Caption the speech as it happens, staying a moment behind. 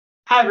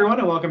Hi, everyone,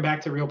 and welcome back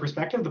to Real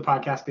Perspective, the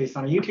podcast based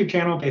on a YouTube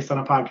channel based on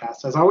a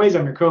podcast. As always,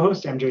 I'm your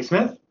co-host, MJ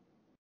Smith.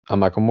 I'm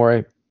Michael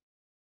Morey.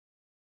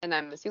 And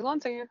I'm Missy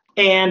Lonsinger.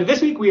 And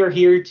this week we are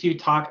here to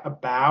talk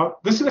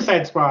about The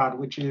Suicide Squad,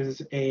 which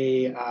is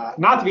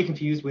not to be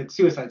confused with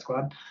Suicide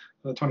Squad,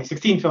 the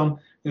 2016 film.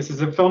 This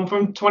is a film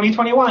from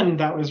 2021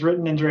 that was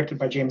written and directed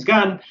by James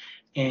Gunn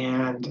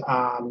and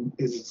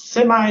is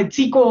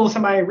semi-sequel,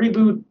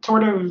 semi-reboot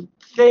sort of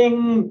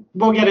thing.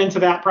 We'll get into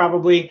that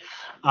probably.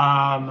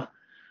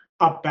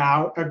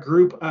 About a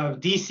group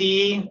of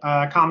DC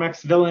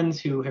comics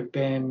villains who have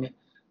been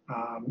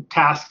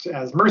tasked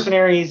as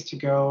mercenaries to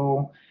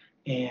go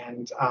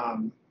and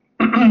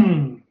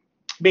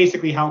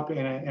basically help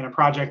in a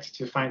project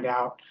to find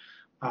out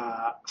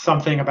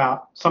something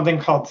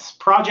called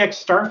Project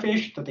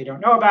Starfish that they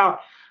don't know about.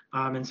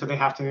 And so they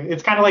have to,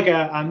 it's kind of like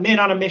a men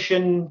on a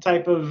mission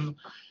type of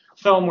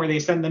film where they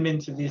send them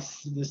into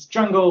this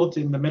jungle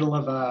in the middle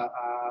of a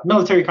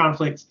military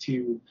conflict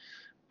to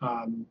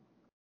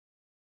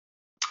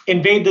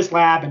invade this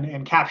lab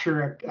and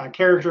capture a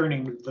character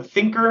named the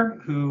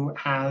Thinker, who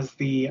has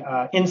the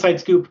inside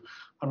scoop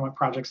on what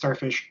Project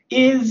Starfish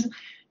is.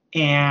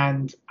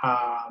 And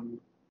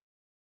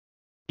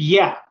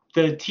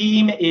the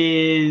team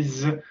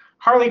is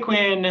Harley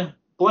Quinn,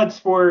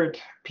 Bloodsport,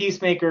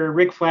 Peacemaker,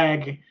 Rick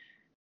Flag,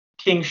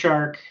 King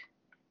Shark,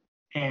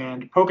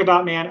 and Polka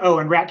Dot Man. Oh,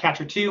 and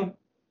Ratcatcher 2.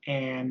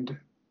 And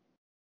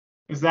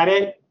is that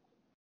it?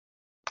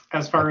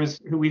 As far as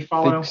who we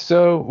follow? Think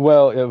so.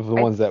 Well, of the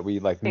ones that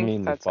we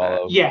mainly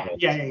follow. Yeah.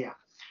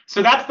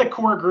 So that's the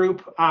core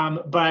group.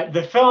 But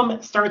the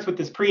film starts with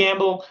this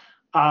preamble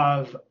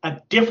of a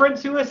different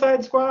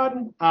Suicide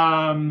Squad.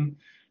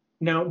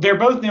 No, they're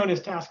both known as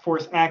Task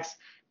Force X.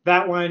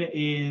 That one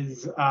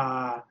is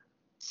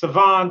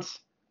Savant.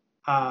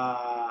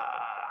 The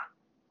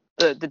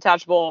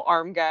detachable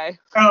arm guy.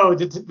 Oh,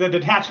 the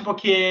detachable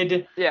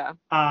kid. Yeah.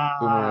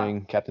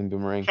 Boomerang, Captain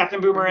Boomerang.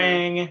 Captain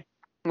Boomerang.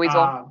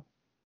 Weasel.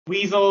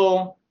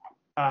 Weasel.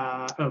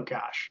 Oh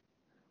gosh.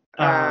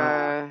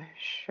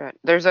 Shit.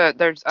 There's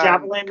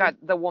Javelin. got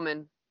the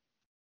woman.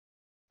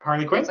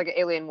 Harley Quinn. It's like an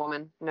alien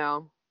woman.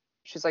 No,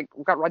 she's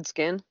got red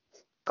skin.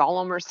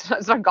 Gollum, or it's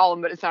not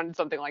Gollum, but it sounded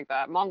something like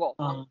that. Mongol.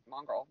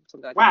 Mongol.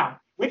 Something like wow.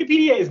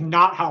 Wikipedia is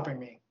not helping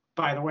me,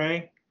 by the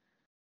way.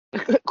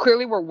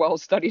 Clearly, we're well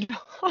studied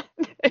on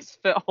this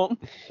film.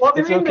 Well,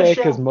 it's okay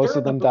because most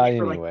of them die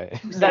anyway.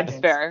 That's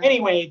fair.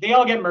 Anyway, they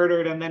all get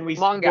murdered, and then we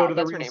Mongal, go to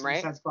the that's her name,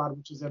 right? Suicide Squad,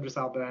 which is Idris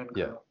Elba and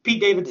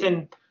Pete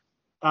Davidson.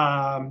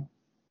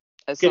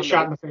 Gets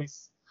shot in the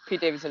face.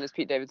 Pete Davidson is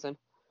Pete Davidson.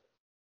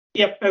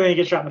 Yep, and then he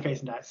gets shot in the face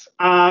and dies.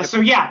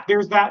 So yeah,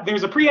 there's that.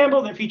 There's a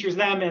preamble that features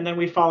them, and then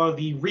we follow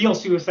the real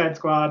Suicide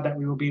Squad that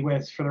we will be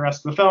with for the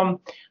rest of the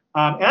film.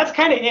 And that's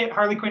kind of it.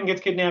 Harley Quinn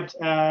gets kidnapped.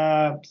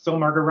 Still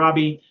Margot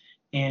Robbie.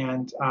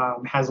 And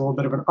has a little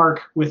bit of an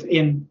arc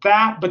within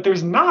that, but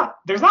there's not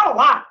a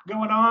lot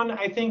going on,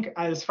 I think,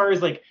 as far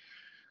as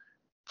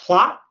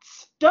plot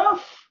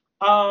stuff.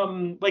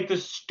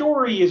 The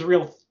story is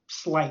real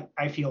slight,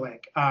 I feel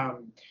like.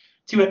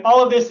 To it,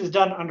 all of this is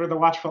done under the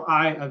watchful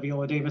eye of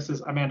Viola Davis's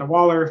Amanda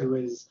Waller, who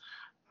ends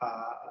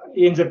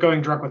up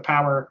going drunk with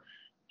power,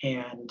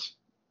 and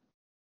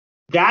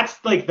that's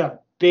the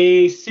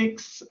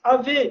basics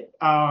of it.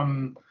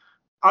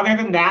 Other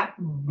than that,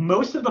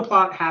 most of the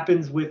plot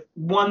happens with,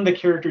 one, the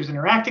characters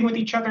interacting with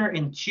each other,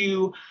 and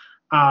two,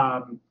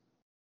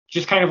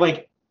 just kind of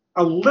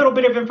a little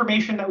bit of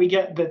information that we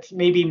get that's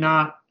maybe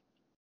not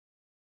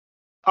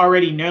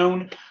already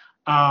known.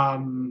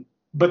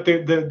 But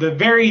the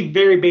very,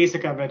 very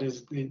basic of it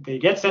is they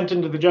get sent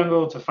into the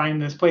jungle to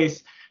find this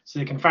place so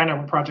they can find out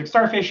what Project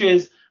Starfish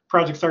is.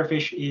 Project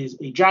Starfish is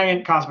a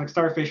giant cosmic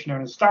starfish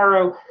known as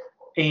Starro,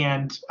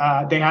 and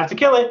they have to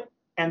kill it,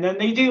 and then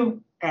they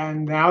do.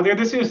 And now they're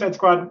the Suicide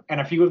Squad, and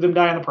a few of them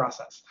die in the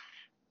process.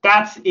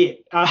 That's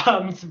it.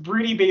 It's a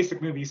pretty basic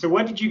movie. So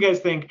what did you guys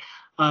think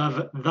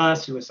of The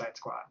Suicide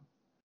Squad?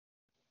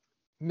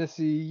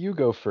 Missy, you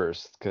go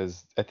first,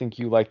 because I think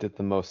you liked it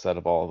the most out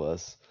of all of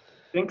us.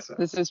 I think so.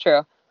 This is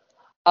true.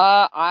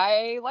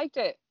 I liked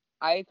it.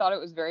 I thought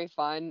it was very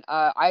fun.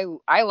 I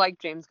like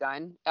James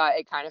Gunn.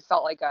 It kind of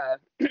felt like a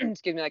a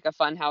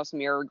Funhouse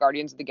mirror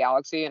Guardians of the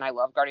Galaxy, and I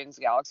love Guardians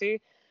of the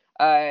Galaxy.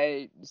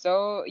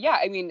 So yeah,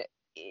 I mean,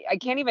 I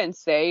can't even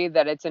say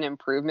that it's an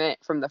improvement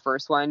from the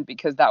first one,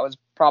 because that was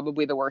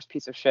probably the worst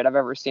piece of shit I've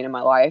ever seen in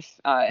my life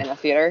in a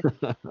theater.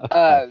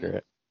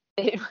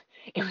 It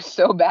was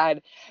so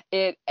bad.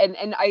 And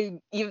I,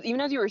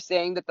 even as you were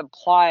saying that the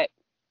plot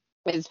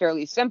is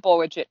fairly simple,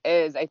 which it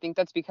is, I think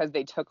that's because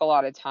they took a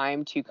lot of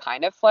time to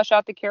kind of flesh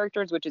out the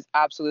characters, which is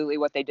absolutely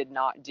what they did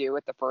not do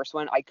with the first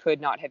one. I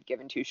could not have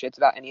given two shits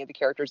about any of the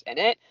characters in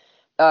it.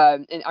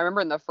 And I remember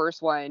in the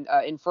first one,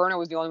 Inferno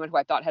was the only one who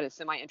I thought had a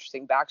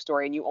semi-interesting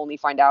backstory, and you only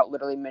find out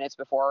literally minutes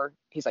before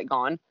he's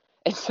gone.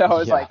 And so I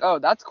was like, oh,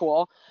 that's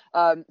cool.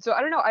 So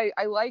I don't know.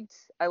 I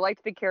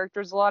liked the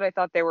characters a lot. I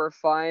thought they were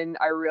fun.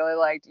 I really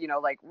liked,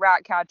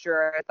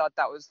 Ratcatcher. I thought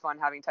that was fun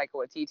having Taika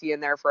Waititi in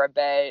there for a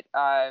bit.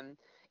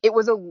 It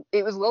was a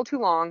little too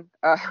long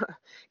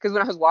because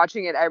when I was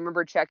watching it, I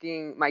remember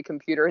checking my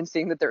computer and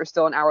seeing that there was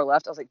still an hour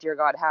left. I was like, dear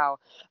God, how?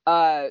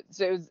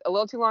 So it was a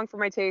little too long for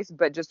my taste,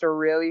 but just a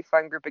really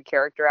fun group of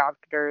character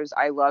actors.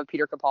 I love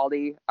Peter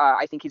Capaldi.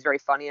 I think he's very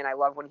funny, and I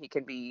love when he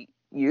can be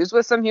used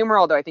with some humor,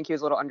 although I think he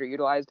was a little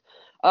underutilized.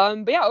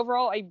 But yeah,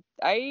 overall, I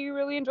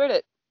really enjoyed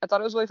it. I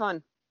thought it was really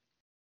fun.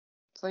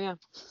 So yeah.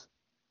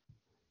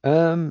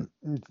 Um,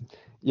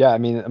 yeah, I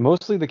mean,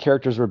 mostly the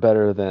characters were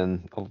better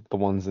than the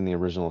ones in the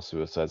original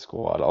Suicide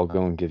Squad. I'll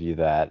go and give you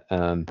that.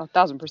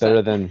 1,000%.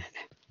 Better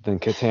than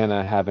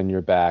Katana having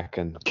your back,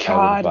 and I would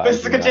God,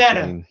 advise Mr. you not Katana.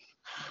 getting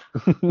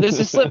This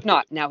is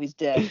Slipknot. Now he's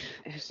dead.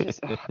 It's just,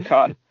 oh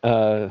God.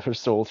 her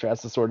soul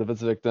traps the sword of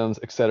its victims,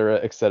 etc.,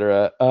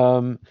 etc.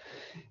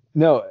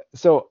 No,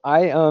 so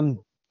I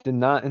did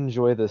not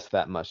enjoy this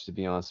that much, to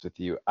be honest with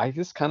you. I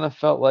just kind of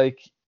felt like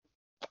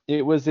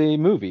it was a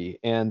movie,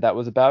 and that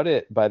was about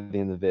it by the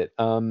end of it.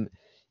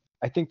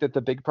 I think that the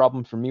big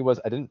problem for me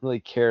was I didn't really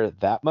care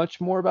that much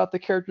more about the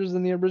characters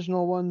in the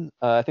original one.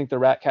 I think the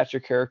Ratcatcher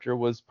character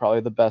was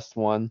probably the best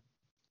one.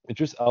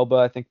 Idris Elba,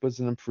 I think, was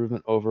an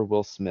improvement over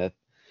Will Smith.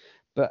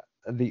 But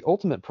the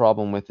ultimate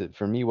problem with it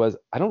for me was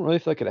I don't really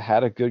feel like it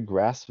had a good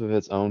grasp of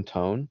its own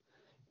tone.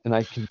 And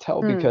I can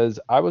tell because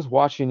I was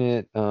watching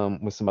it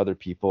with some other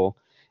people,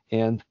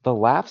 and the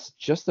laughs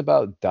just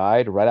about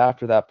died right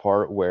after that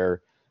part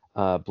where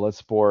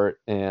Bloodsport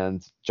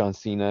and John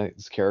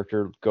Cena's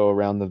character go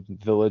around the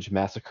village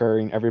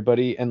massacring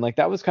everybody, and like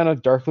that was kind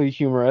of darkly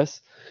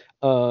humorous.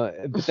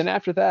 But then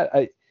after that,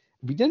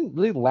 we didn't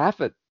really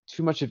laugh at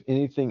too much of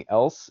anything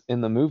else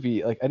in the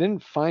movie. Like I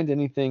didn't find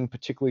anything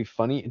particularly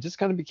funny. It just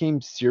kind of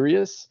became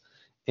serious,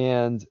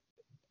 and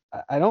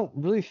I don't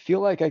really feel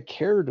like I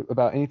cared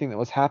about anything that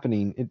was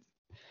happening.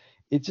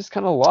 It just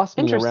kind of lost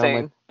me around like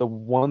Interesting. the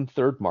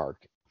 1/3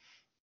 mark.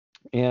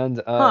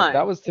 And Huh.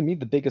 that was to me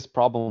the biggest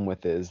problem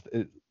with it, is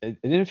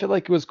it didn't feel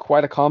like it was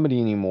quite a comedy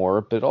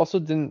anymore, but it also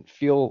didn't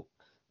feel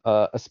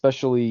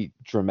especially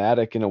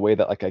dramatic in a way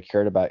that like I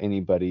cared about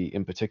anybody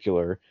in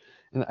particular.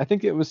 And I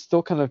think it was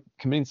still kind of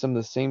committing some of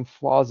the same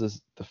flaws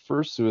as the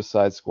first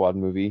Suicide Squad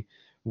movie,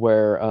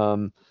 where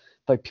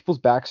like people's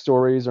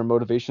backstories or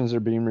motivations are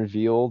being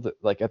revealed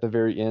like at the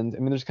very end. I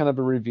mean, there's kind of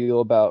a reveal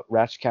about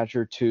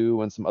Ratcatcher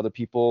 2 and some other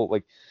people,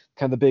 like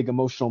kind of the big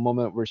emotional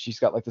moment where she's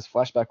got like this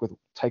flashback with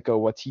Taika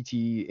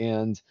Waititi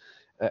and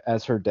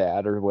as her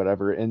dad or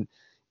whatever. And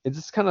it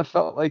just kind of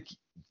felt like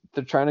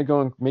they're trying to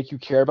go and make you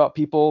care about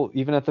people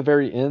even at the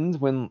very end,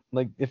 when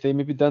like if they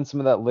maybe done some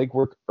of that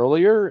legwork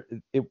earlier,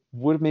 it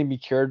would have made me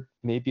cared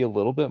maybe a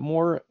little bit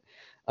more.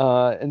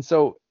 And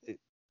so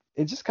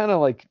it just kind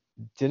of like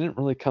didn't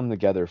really come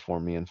together for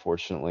me,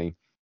 unfortunately.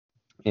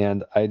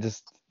 And I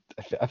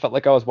felt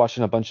like I was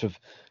watching a bunch of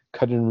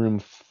cutting room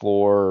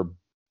floor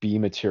B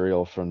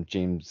material from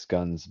James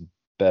Gunn's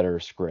better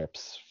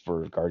scripts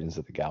for Guardians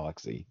of the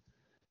Galaxy.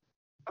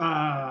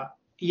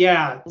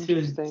 Yeah,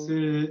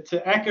 Interesting.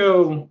 to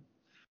echo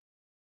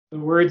the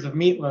words of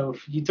Meatloaf,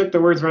 you took the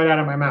words right out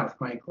of my mouth,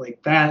 Mike.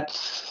 Like that,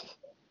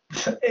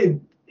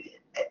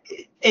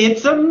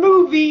 it's a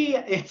movie.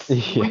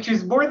 Yeah. Which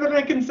is more than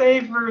I can say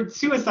for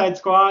Suicide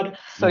Squad.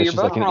 So It's you're just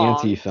both like an wrong.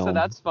 anti-film. So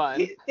that's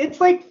fun. It's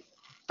like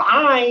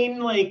fine.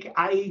 Like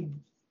I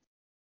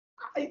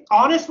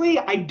honestly,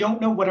 I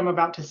don't know what I'm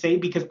about to say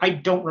because I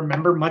don't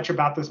remember much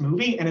about this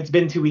movie, and it's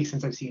been 2 weeks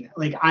since I've seen it.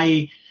 Like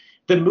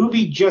the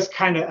movie just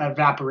kind of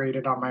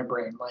evaporated on my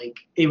brain. Like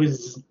it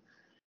was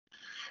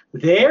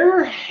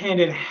there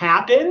and it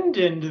happened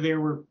and there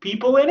were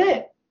people in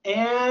it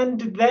and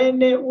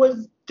then it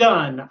was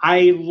done.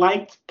 I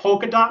liked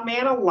Polka Dot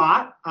Man a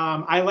lot.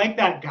 I like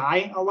that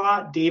guy a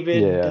lot,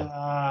 David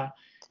Yeah.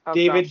 Oh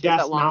David gosh,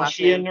 that's that long last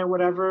Dasmalchian name. or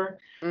whatever.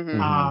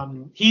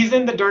 Mm-hmm. He's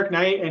in The Dark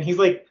Knight and he's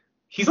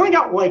only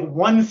got like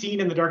one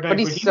scene in The Dark Knight, But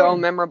he's so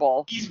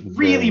memorable. He's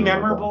Very really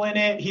memorable. memorable in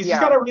it. He's Yeah.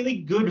 just got a really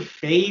good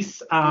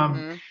face.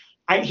 Mm-hmm.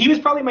 He was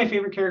probably my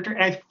favorite character,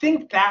 and I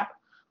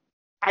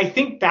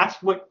think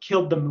that's what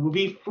killed the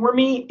movie for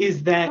me,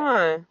 is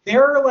that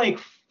there are like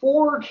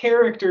 4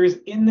 characters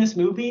in this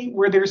movie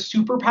where their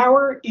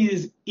superpower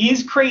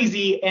is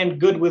crazy and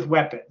good with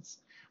weapons.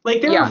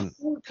 Like there are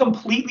 4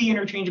 completely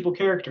interchangeable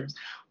characters.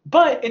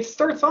 But it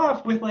starts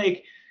off with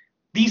like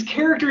these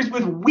characters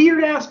with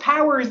weird ass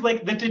powers,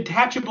 like the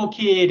detachable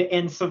kid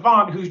and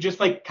Savant, who's just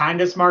like kind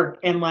of smart,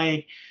 and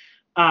like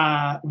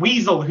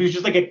Weasel, who's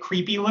just like a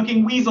creepy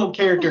looking weasel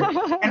character.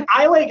 And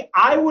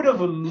I would have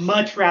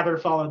much rather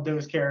followed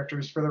those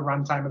characters for the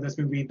runtime of this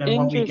movie than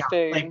what we got.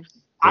 Like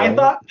I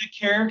thought the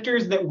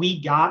characters that we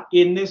got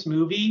in this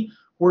movie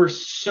were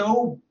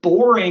so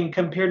boring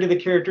compared to the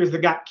characters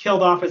that got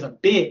killed off as a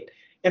bit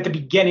at the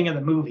beginning of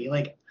the movie.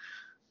 Like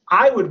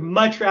I would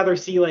much rather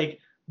see like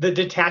the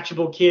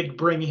detachable kid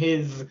bring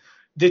his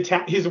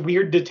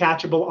weird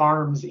detachable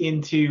arms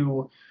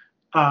into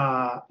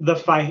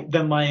the fight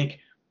than like,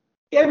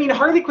 I mean,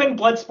 Harley Quinn,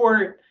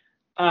 Bloodsport,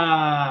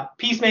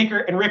 Peacemaker,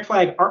 and Rick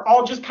Flag are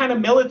all just kind of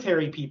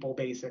military people,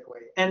 basically.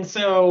 And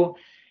so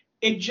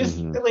it just,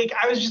 like,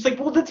 I was just like,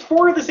 well, that's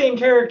 4 of the same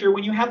character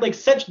when you had, like,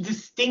 such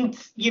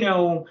distinct,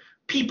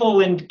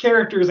 people and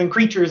characters and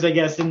creatures, I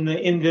guess, in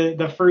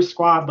the first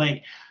squad.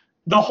 Like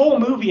the whole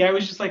movie, I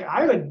was just like,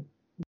 I would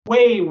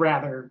way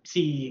rather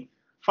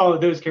follow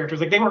those characters.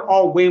 Like they were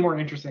all way more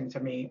interesting to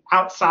me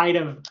outside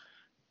of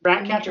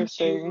Ratcatcher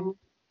 2,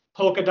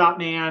 Polka Dot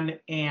Man,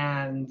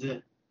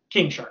 and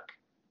King Shark.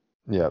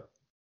 Yep.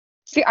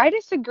 See, I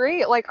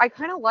disagree. Like, I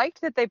kind of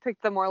liked that they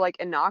picked the more like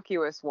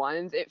innocuous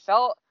ones. It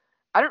felt,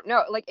 I don't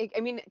know, like, I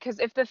mean, because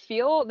if the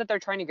feel that they're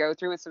trying to go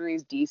through with some of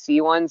these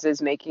DC ones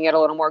is making it a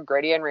little more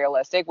gritty and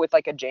realistic with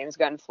like a James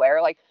Gunn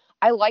flair, like,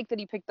 I like that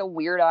he picked the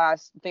weird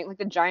ass thing, like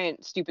the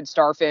giant stupid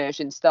starfish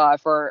and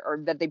stuff, or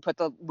that they put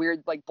the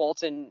weird like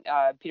bolts in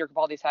Peter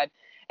Capaldi's head.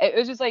 It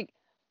was just like,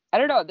 I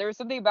don't know. There was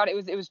something about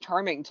it. It was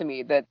charming to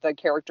me that the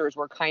characters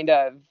were kind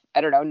of, I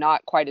don't know,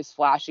 not quite as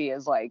flashy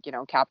as like, you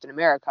know, Captain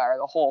America or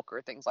the Hulk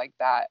or things like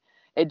that.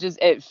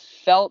 It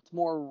felt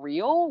more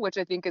real, which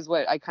I think is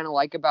what I kind of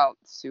like about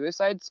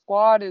Suicide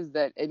Squad, is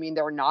that, I mean,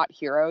 they're not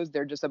heroes.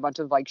 They're just a bunch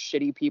of like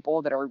shitty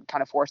people that are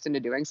kind of forced into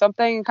doing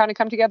something and kind of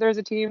come together as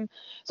a team.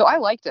 So I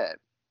liked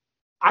it.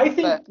 I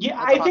think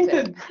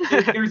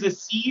that there's a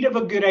seed of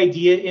a good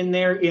idea in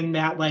there, in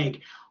that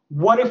like,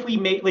 what if we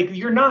make, like,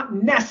 you're not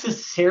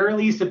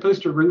necessarily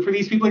supposed to root for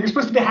these people. Like, you're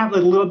supposed to have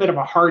like, a little bit of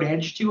a hard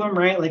edge to them,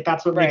 right? Like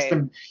that's what makes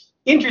them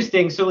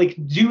interesting. So like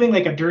doing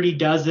like a Dirty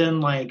Dozen,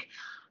 like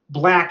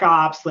Black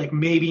Ops, like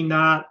maybe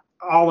not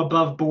all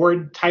above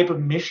board type of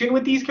mission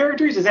with these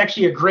characters is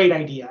actually a great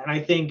idea. And I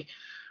think,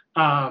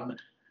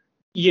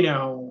 you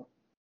know,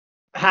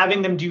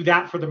 having them do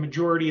that for the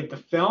majority of the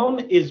film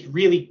is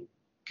really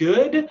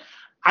good.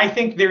 I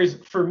think there's,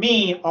 for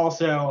me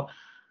also,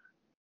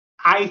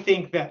 I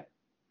think that,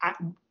 I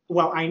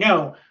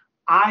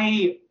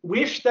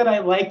wish that I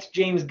liked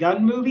James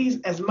Gunn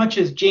movies as much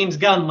as James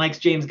Gunn likes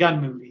James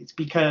Gunn movies,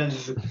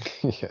 because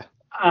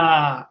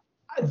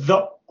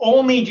the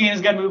only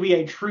James Gunn movie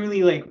I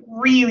truly like,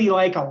 really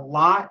like a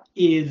lot,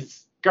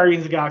 is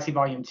Guardians of the Galaxy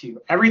Volume 2.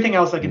 Everything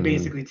else I can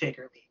basically take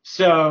or leave.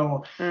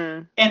 So,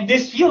 and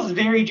this feels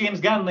very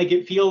James Gunn. Like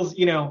it feels,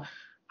 you know,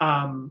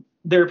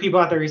 there are people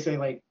out there who say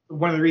like,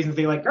 one of the reasons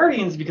they like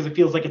Guardians is because it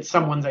feels like it's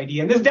someone's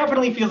idea. And this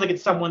definitely feels like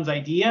it's someone's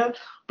idea,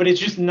 but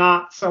it's just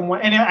not someone.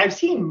 And I've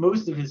seen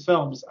most of his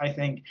films, I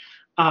think.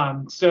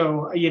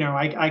 So, you know,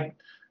 I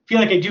feel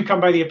like I do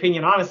come by the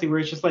opinion, honestly, where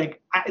it's just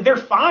like, they're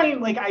fine.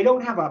 Like, I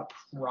don't have a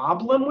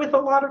problem with a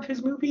lot of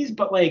his movies,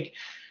 but like,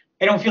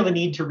 I don't feel the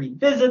need to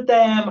revisit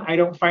them. I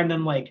don't find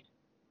them like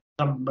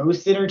the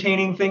most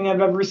entertaining thing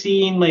I've ever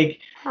seen. Like,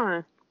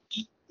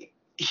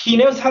 he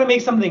knows how to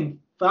make something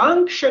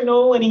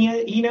functional, and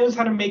he knows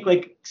how to make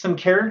like some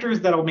characters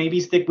that'll maybe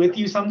stick with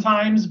you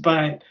sometimes,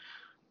 but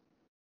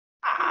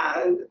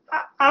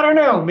I don't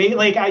know. Maybe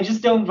like I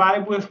just don't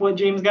vibe with what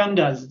James Gunn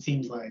does, it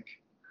seems like.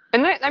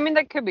 And that, I mean,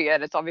 that could be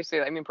it. It's obviously,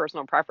 I mean,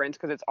 personal preference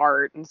because it's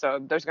art, and so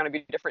there's going to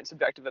be different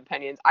subjective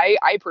opinions. I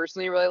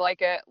personally really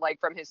like it, like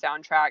from his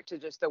soundtrack to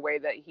just the way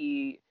that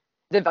he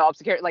develops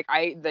the character.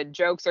 Like the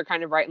jokes are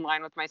kind of right in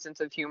line with my sense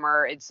of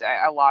humor. It's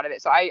a lot of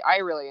it. So I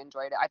really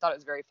enjoyed it. I thought it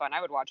was very fun.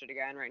 I would watch it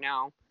again right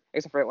now,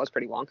 except for it was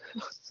pretty long.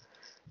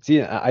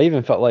 See, I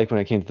even felt like when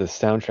it came to the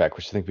soundtrack,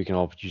 which I think we can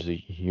all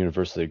usually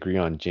universally agree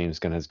on, James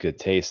Gunn has good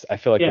taste. I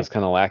feel like it was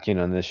kind of lacking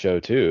on this show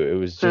too. It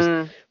was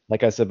just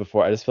like I said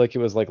before, I just feel like it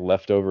was like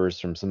leftovers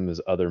from some of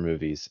his other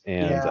movies,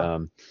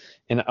 and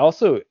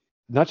also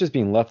not just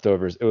being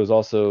leftovers, it was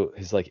also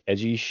his like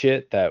edgy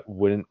shit that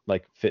wouldn't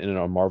like fit in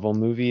a Marvel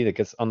movie that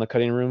gets on the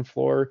cutting room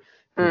floor,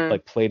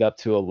 like played up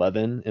to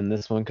 11 in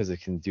this one because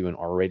it can do an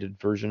R-rated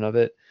version of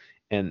it,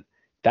 and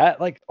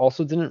that like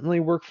also didn't really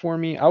work for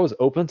me. I was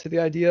open to the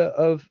idea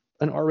of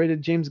an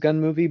R-rated James Gunn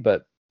movie,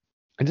 but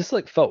I just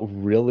like felt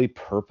really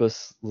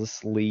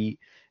purposelessly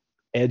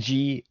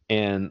edgy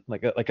and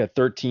like a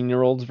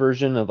 13-year-old's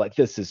version of like,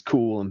 this is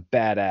cool and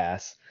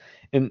badass.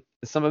 And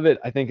some of it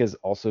I think is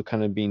also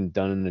kind of being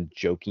done in a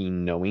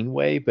joking, knowing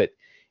way, but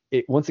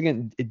it once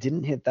again, it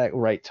didn't hit that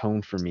right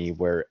tone for me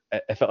where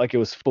I felt like it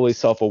was fully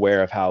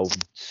self-aware of how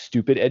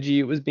stupid edgy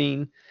it was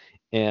being.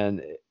 And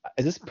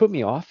it just put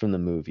me off from the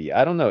movie.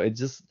 I don't know. I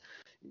just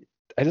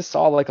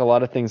saw like a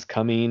lot of things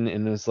coming,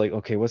 and it was like,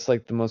 okay, what's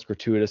like the most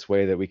gratuitous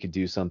way that we could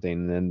do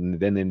something? And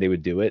then they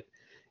would do it.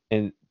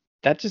 And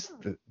that just,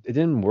 it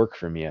didn't work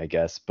for me, I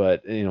guess.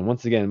 But, you know,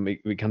 once again,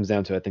 it comes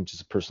down to, I think,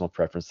 just a personal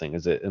preference thing.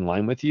 Is it in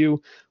line with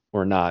you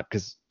or not?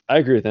 Because I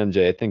agree with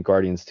MJ. I think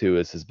Guardians 2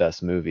 is his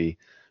best movie.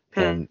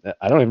 And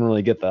I don't even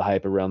really get the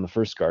hype around the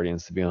first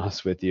Guardians, to be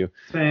honest with you.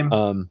 Same.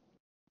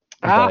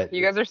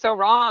 You guys are so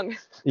wrong.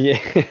 Yeah.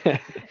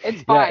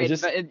 It's fine,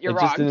 but you're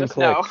wrong. Just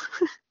know.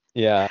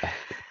 Yeah.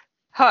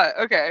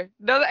 Okay.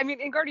 No, I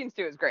mean, and Guardians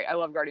 2 is great. I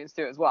love Guardians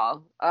 2 as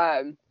well.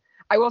 I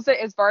will say,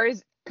 as far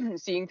as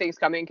seeing things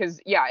coming,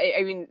 because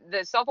I mean,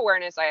 the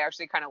self-awareness I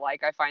actually kind of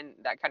like. I find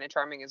that kind of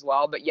charming as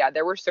well. But yeah,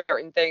 there were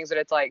certain things that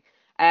it's like,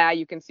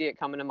 you can see it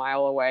coming a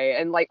mile away.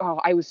 And like,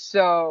 I was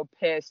so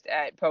pissed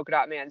at Polka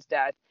Dot Man's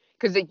death,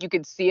 because like, you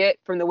could see it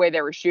from the way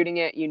they were shooting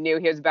it. You knew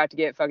he was about to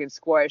get fucking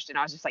squished, and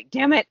I was just like,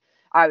 damn it.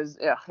 That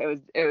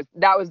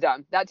was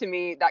dumb. That, to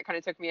me, that kind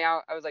of took me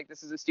out. I was like,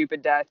 this is a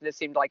stupid death. This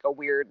seemed like a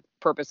weird,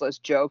 purposeless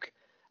joke.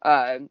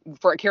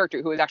 for a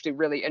character who was actually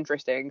really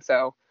interesting.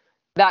 So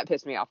that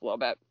pissed me off a little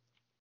bit.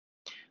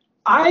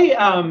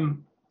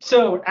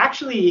 So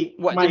actually,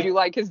 what did you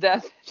like his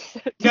death?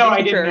 No,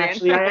 I didn't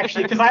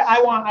actually. Because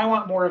I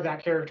want more of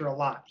that character a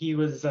lot. He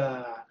was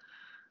the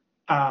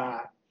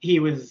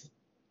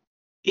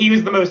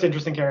most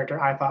interesting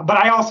character, I thought. But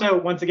I also,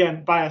 once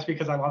again, biased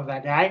because I love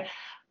that guy.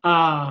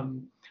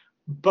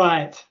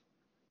 But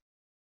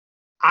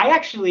I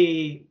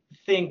actually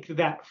think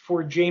that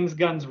for James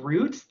Gunn's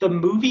roots, the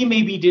movie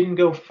maybe didn't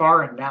go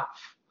far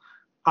enough.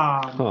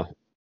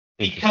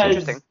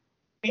 Because,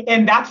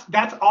 and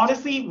that's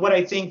honestly what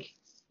I think.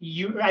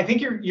 I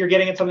think you're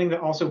getting at something that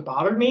also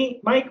bothered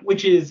me, Mike,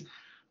 which is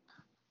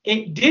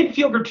it did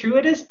feel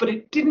gratuitous, but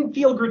it didn't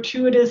feel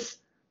gratuitous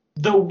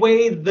the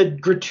way the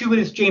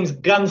gratuitous James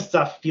Gunn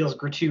stuff feels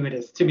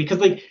gratuitous to me. Because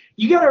like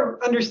you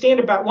gotta understand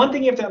about one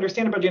thing you have to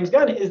understand about James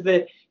Gunn is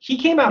that he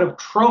came out of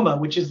Troma,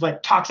 which is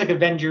like Toxic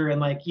Avenger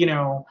and like, you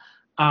know,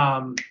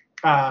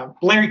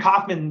 Larry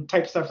Kaufman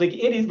type stuff. Like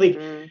it is like,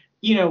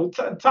 you know,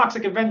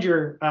 Toxic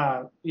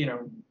Avenger, you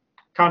know,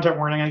 content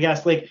warning, I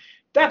guess. Like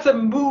that's a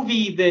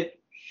movie that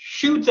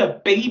shoots a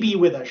baby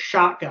with a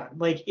shotgun,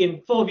 like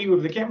in full view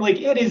of the camera.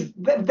 Like it is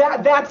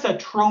that's a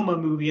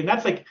Troma movie, and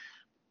that's like,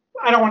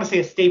 I don't want to say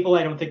a staple.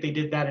 I don't think they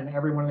did that in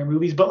every one of their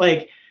movies, but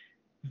like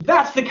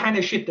that's the kind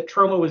of shit that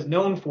Troma was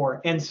known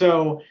for. And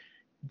so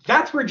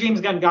that's where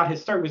James Gunn got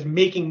his start, was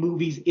making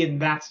movies in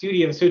that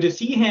studio. So to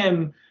see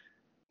him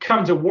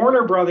come to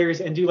Warner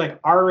Brothers and do like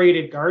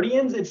R-rated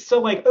Guardians, it's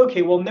still like,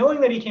 okay, well,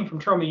 knowing that he came from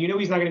Troma, you know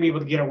he's not going to be able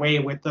to get away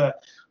with the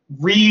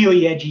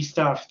really edgy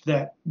stuff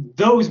that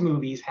those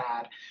movies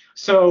had.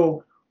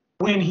 So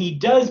when he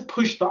does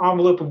push the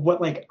envelope of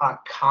what like a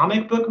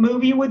comic book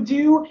movie would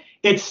do,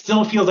 it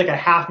still feels like a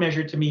half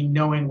measure to me,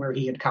 knowing where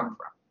he had come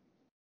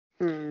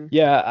from.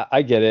 Yeah,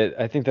 I get it.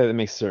 I think that it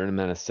makes a certain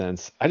amount of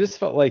sense. I just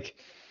felt like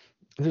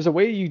there's a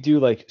way you do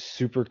like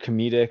super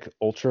comedic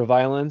ultra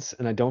violence,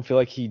 and I don't feel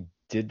like he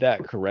did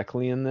that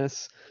correctly in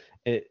this.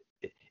 It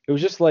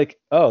was just like,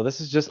 oh,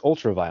 this is just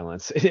ultra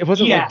violence. It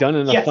wasn't like done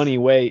in a funny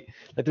way.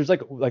 Like there's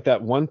like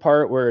that one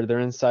part where they're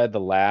inside the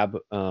lab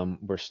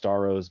where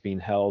Starro's being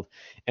held,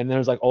 and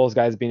there's like all those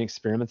guys being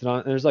experimented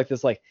on, and there's like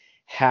this like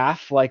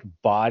half like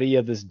body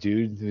of this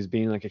dude who's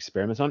being like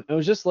experimented on. It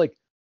was just like,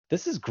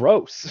 this is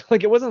gross.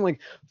 Like it wasn't like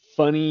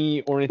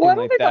funny or anything like that. Well, I don't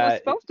like think that. that was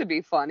supposed to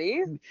be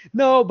funny.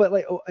 No, but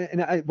like,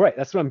 right,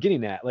 that's what I'm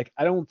getting at. Like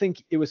I don't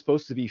think it was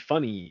supposed to be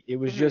funny. It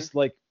was just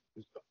like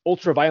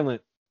ultra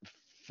violent.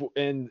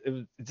 And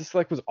it just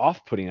like was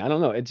off-putting. I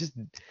don't know. It just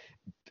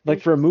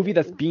like for a movie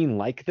that's being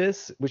like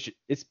this, which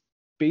it's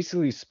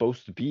basically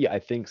supposed to be, I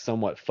think,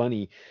 somewhat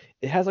funny.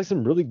 It has like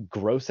some really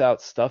gross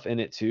out stuff in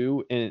it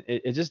too, and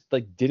it just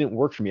like didn't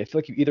work for me. I feel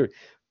like you either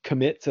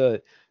commit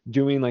to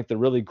doing like the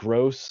really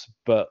gross,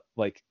 but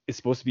like it's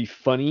supposed to be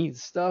funny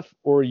stuff,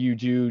 or you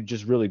do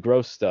just really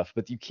gross stuff,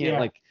 but you can't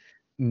like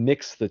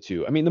mix the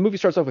two. I mean, the movie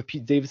starts off with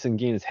Pete Davidson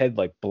getting his head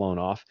like blown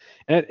off,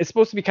 and it's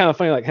supposed to be kind of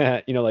funny,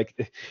 like you know,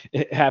 like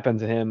it happened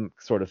to him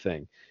sort of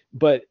thing.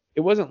 But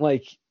it wasn't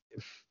like.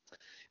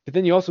 But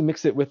then you also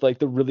mix it with like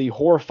the really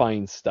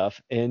horrifying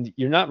stuff, and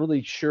you're not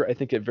really sure, I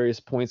think, at various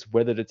points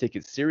whether to take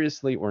it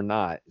seriously or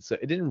not. So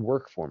it didn't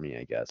work for me,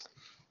 I guess.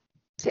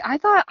 See, I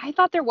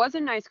thought there was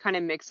a nice kind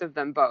of mix of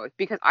them both,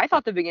 because I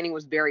thought the beginning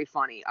was very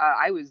funny.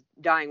 I was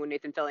dying when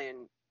Nathan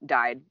Fillion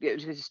died. It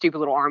was his stupid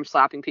little arm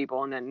slapping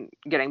people and then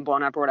getting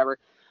blown up or whatever.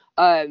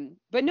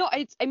 But no,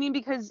 I mean,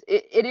 because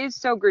it is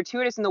so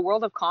gratuitous in the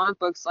world of comic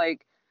books.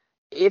 Like,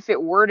 if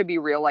it were to be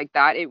real like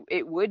that,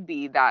 it would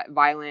be that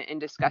violent and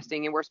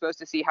disgusting. And we're supposed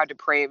to see how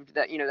depraved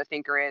that, you know, the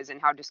Thinker is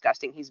and how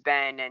disgusting he's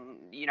been, and,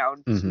 you know,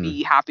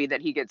 be happy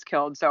that he gets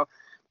killed. So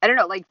I don't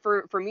know, like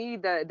for me,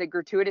 the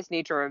gratuitous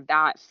nature of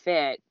that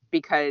fit,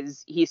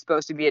 because he's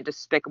supposed to be a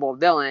despicable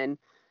villain.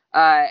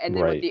 And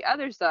then with the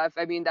other stuff,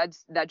 I mean,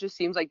 that just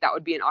seems like that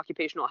would be an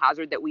occupational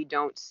hazard that we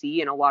don't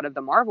see in a lot of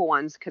the Marvel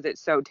ones, because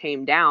it's so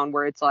tamed down,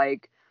 where it's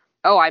like,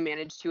 oh, I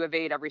managed to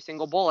evade every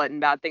single bullet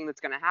and bad thing that's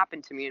going to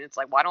happen to me. And it's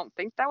like, well, I don't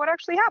think that would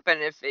actually happen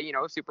if, you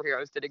know,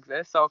 superheroes did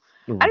exist. So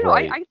I don't know.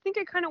 I think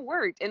it kind of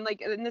worked. And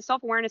like, and the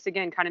self-awareness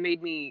again kind of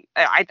made me,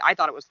 I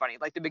thought it was funny.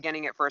 Like the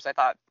beginning at first I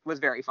thought was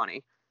very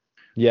funny.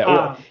 Yeah,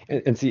 well,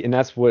 and see, and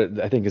that's what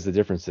I think is the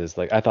difference is,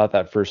 like, I thought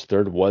that first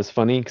third was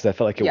funny because I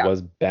felt like it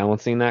was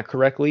balancing that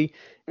correctly.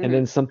 And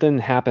then something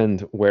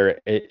happened where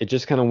it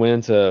just kind of went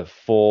into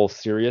full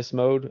serious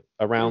mode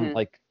around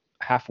like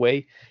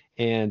halfway,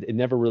 and it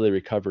never really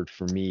recovered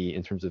for me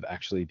in terms of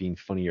actually being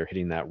funny or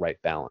hitting that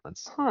right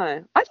balance.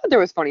 I thought there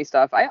was funny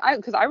stuff.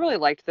 Because I really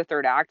liked the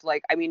third act.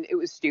 Like, I mean, it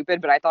was stupid,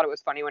 but I thought it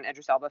was funny when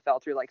Idris Elba fell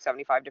through like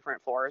 75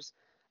 different floors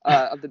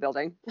of the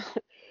building.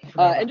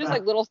 And just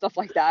like little stuff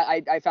like that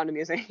I found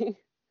amusing.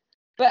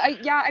 But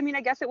I mean,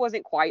 I guess it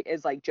wasn't quite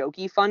as like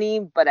jokey funny,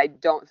 but I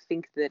don't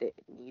think that it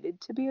needed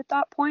to be at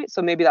that point.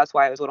 So maybe that's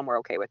why I was a little more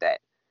okay with it.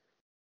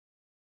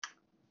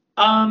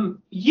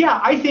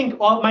 I think,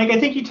 well, Mike, I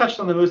think you touched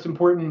on the most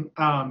important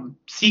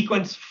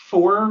sequence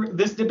for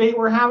this debate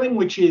we're having,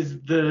 which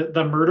is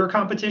the murder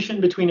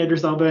competition between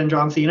Idris Elba and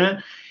John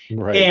Cena.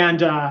 Right.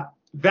 And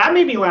That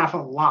made me laugh a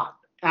lot,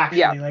 actually.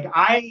 Yeah. Like,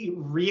 I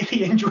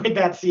really enjoyed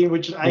that scene,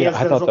 which I Yeah, guess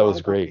I says thought a that lot was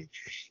about great. me.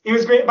 It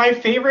was great. My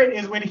favorite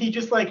is when he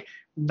just like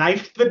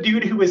knifed the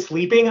dude who was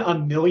sleeping a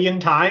million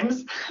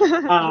times.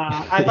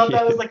 I thought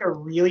that was like a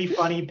really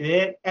funny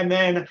bit. And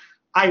then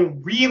I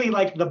really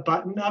liked the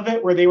button of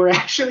it where they were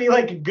actually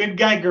like good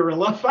guy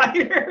guerrilla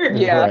fighters.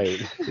 Yeah.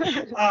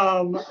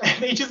 Right.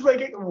 They just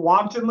like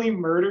wantonly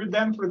murdered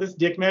them for this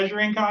dick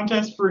measuring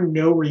contest for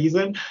no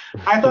reason.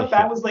 I thought Yeah.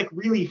 that was like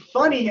really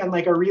funny and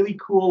like a really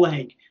cool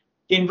like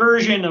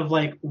inversion of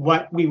like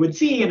what we would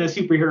see in a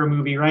superhero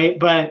movie, right?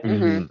 But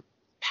Mhm.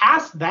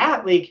 past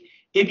that, like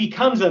it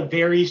becomes a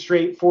very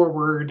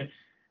straightforward,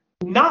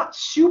 not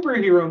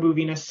superhero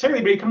movie necessarily,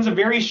 but it becomes a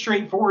very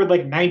straightforward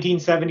like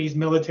 1970s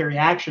military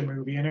action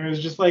movie, and it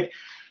was just like,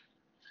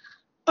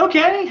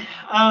 okay,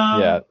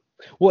 Yeah.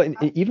 Well,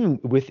 and even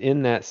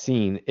within that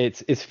scene,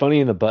 it's funny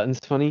and the button's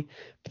funny,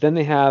 but then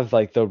they have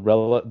like the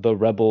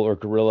rebel or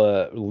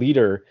guerrilla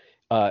leader.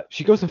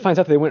 She goes and finds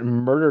out they went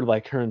and murdered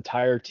like her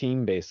entire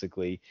team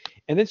basically,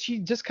 and then she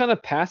just kind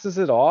of passes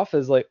it off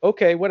as like,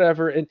 okay,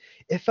 whatever. And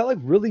it felt like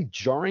really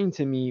jarring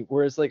to me,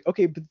 whereas like,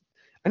 okay, but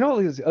I know all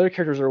these other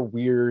characters are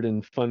weird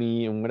and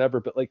funny and whatever,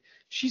 but like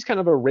she's kind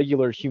of a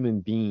regular human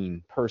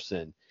being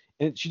person,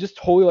 and she just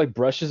totally like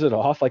brushes it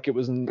off like it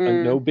was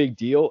no big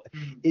deal.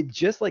 It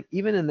just like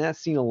even in that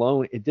scene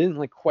alone, it didn't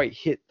like quite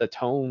hit the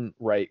tone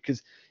right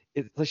because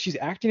it's like she's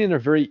acting in a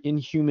very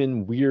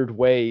inhuman, weird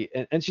way,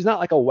 and she's not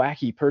like a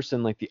wacky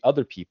person like the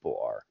other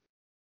people are.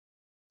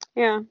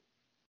 Yeah.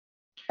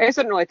 I guess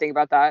I didn't really think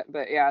about that,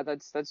 but yeah,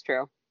 that's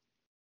true.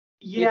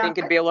 You yeah. think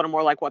it'd be a little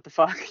more like, what the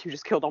fuck? You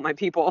just killed all my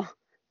people.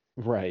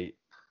 Right.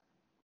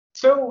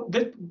 So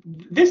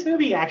this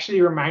movie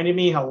actually reminded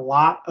me a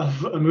lot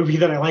of a movie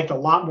that I liked a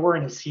lot more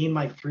and have seen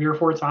like 3 or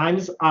 4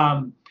 times.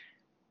 And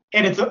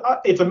it's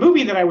a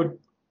movie that I would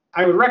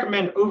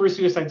recommend over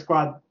Suicide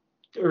Squad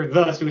or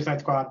the Suicide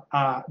Squad,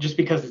 just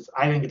because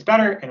I think it's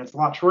better and it's a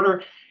lot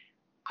shorter.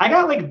 I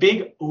got like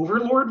big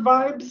Overlord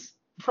vibes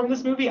from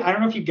this movie. I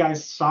don't know if you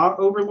guys saw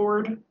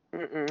Overlord.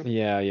 Mm-mm.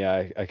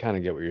 Yeah. I kind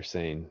of get what you're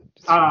saying.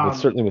 Um,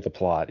 Certainly with the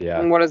plot.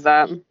 Yeah. What is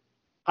that?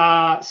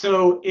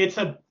 So it's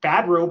a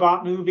bad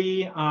robot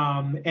movie,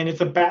 and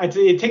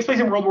it takes place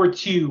in World War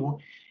II,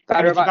 Bad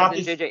and it's robot about is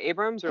in this. J.J.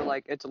 Abrams, or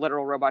like it's a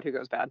literal robot who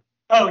goes bad?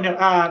 Oh no,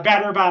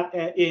 Bad Robot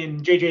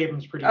in J.J.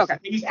 Abrams produced. Okay.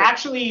 It was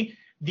actually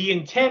the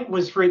intent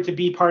was for it to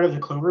be part of the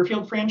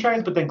Cloverfield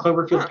franchise, but then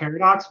Cloverfield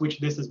Paradox, which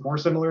this is more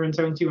similar in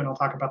tone to, and I'll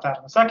talk about that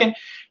in a second,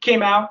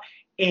 came out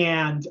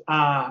and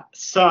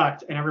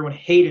sucked, and everyone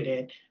hated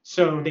it.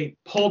 So they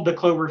pulled the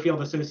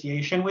Cloverfield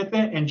association with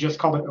it and just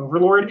called it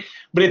Overlord.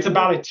 But it's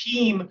about a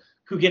team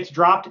who gets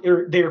dropped,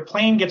 or their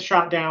plane gets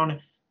shot down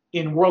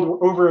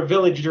over a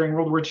village during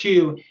World War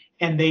II,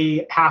 and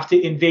they have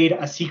to invade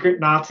a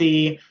secret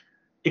Nazi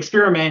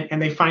experiment,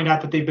 and they find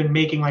out that they've been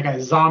making like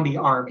a zombie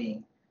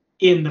army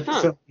in the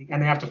facility,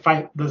 and they have to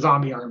fight the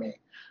zombie army.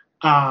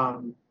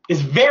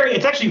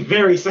 It's actually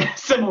very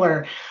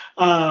similar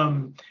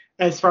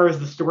as far as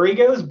the story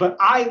goes, but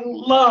I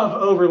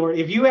love Overlord.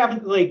 If you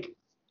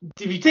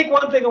take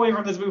one thing away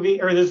from this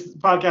movie or this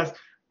podcast,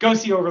 go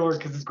see Overlord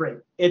because it's great.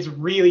 It's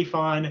really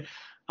fun.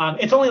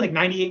 It's only like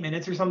 98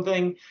 minutes or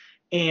something.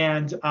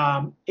 And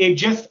I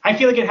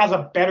feel like it has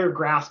a better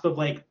grasp of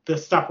like the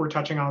stuff we're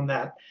touching on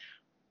that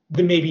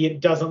maybe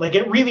it doesn't. Like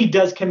it really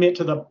does commit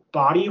to the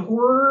body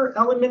horror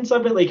elements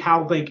of it, like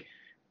how like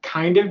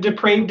kind of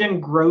depraved and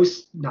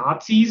gross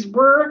Nazis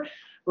were,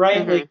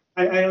 right? Like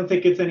I don't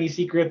think it's any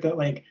secret that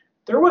like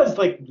there was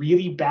like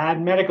really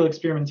bad medical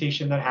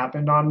experimentation that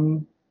happened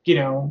on,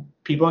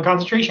 people in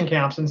concentration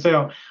camps. And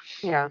so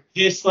Yeah.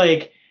 this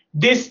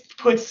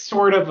puts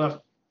sort of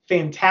a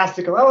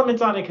fantastical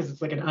element on it because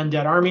it's like an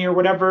undead army or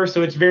whatever.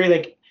 So it's very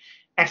like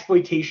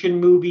exploitation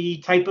movie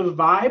type of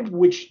vibe,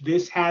 which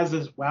this has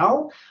as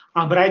well.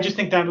 But I just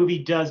think that movie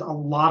does a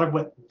lot of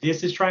what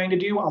this is trying to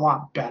do a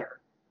lot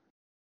better.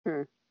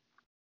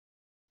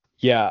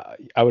 Yeah,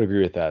 I would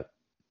agree with that.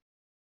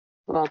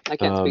 Well, I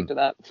can't speak to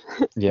that.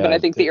 Yeah, but I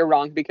think that you're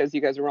wrong because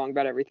you guys are wrong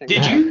about everything.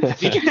 Did you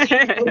see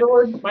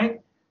Overlord,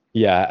 Mike?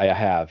 Yeah, I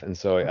have, and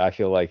so I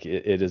feel like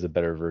it is a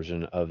better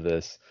version of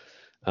this.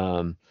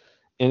 And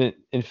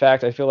in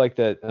fact, I feel like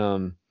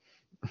that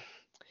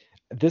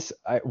this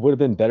would have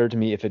been better to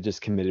me if it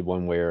just committed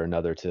one way or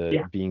another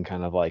to being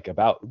kind of like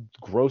about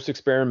gross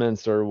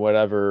experiments or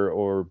whatever,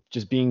 or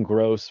just being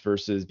gross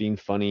versus being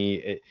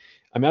funny.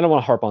 I mean, I don't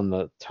want to harp on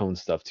the tone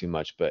stuff too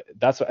much, but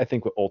that's what I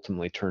think what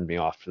ultimately turned me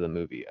off for the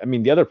movie. I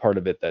mean, the other part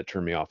of it that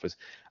turned me off was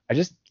I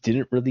just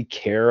didn't really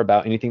care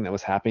about anything that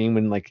was happening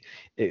when like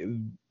it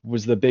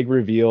was the big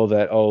reveal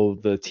that, oh,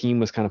 the team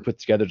was kind of put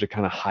together to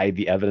kind of hide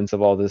the evidence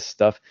of all this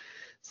stuff.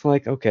 It's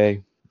like,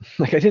 okay,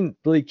 like I didn't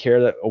really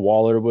care that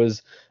Waller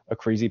was a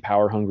crazy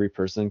power hungry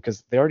person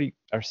because they already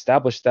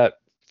established that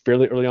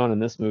fairly early on in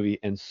this movie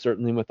and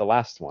certainly with the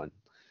last one.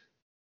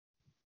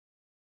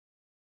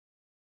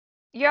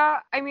 Yeah,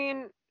 I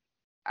mean,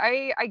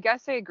 I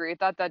guess I agree with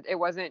that it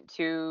wasn't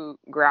too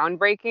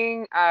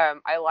groundbreaking.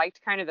 I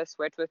liked kind of the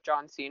switch with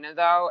John Cena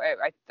though.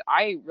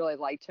 I really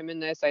liked him in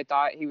this. I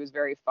thought he was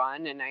very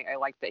fun, and I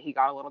liked that he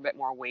got a little bit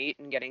more weight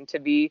and getting to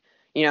be,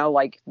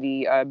 like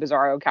the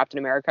Bizarro Captain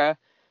America.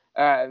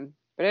 But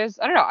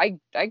I don't know.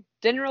 I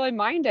didn't really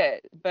mind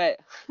it, but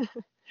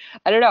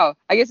I don't know.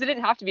 I guess it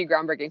didn't have to be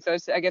groundbreaking. So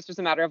it's, I guess, just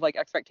a matter of like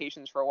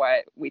expectations for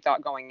what we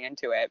thought going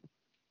into it.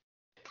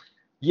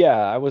 Yeah,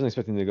 I wasn't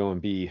expecting to go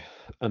and be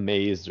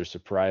amazed or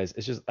surprised.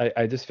 It's just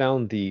I just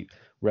found the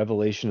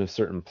revelation of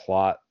certain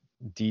plot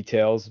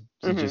details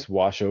to Hmm. just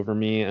wash over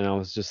me, and I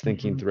was just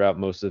thinking Mhm. throughout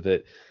most of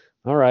it,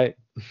 all right,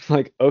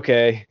 like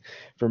okay,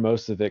 for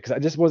most of it, because I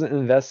just wasn't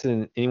invested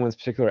in anyone's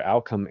particular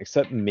outcome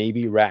except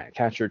maybe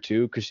Ratcatcher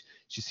too, because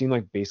she seemed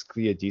like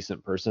basically a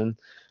decent person,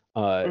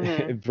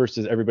 Hmm.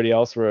 versus everybody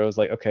else, where I was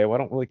like, okay, well, I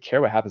don't really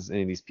care what happens to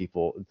any of these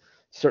people.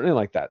 Certainly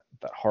like that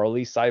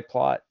Harley side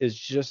plot is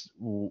just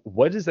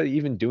what is that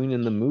even doing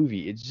in the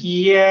movie?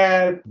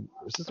 Yeah,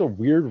 It's just a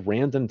weird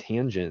random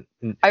tangent.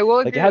 And I will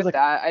like it agree has with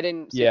like that. I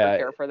didn't super yeah,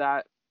 care for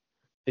that.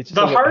 it's just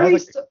the like it has Harley.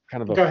 like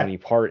kind of a Go ahead. funny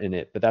part in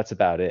it, but that's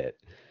about it.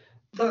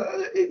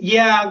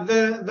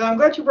 The I'm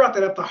glad you brought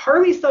that up. The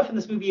Harley stuff in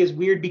this movie is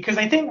weird because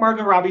I think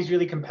Margot Robbie's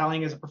really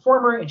compelling as a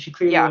performer, and she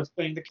clearly Yeah. loves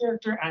playing the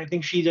character. And I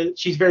think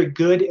she's very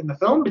good in the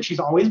film, but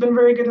she's always been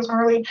very good as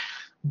Harley.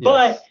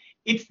 But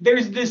Yes.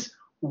 there's this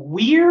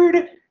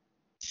weird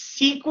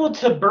sequel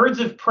to Birds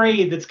of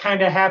Prey that's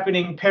kind of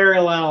happening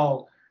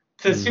parallel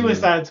to Hmm.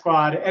 Suicide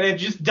Squad, and it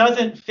just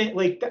doesn't fit.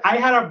 Like I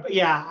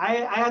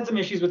had some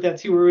issues with that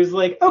too, where it was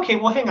like, okay,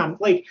 well, hang on,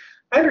 like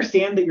I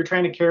understand that you're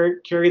trying to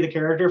carry the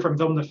character from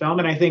film to film,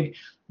 and I think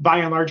by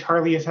and large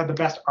Harley has had the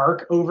best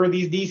arc over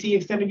these DC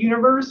extended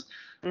universe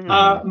Hmm.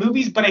 Hmm.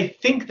 movies, but I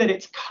think that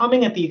it's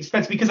coming at the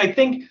expense because I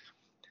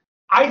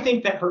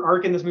think that her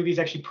arc in this movie is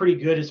actually pretty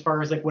good as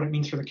far as like what it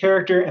means for the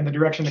character and the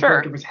direction the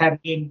character Sure. was headed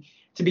in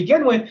to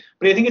begin with.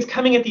 But I think it's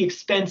coming at the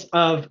expense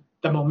of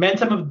the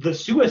momentum of the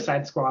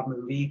Suicide Squad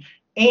movie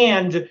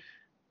and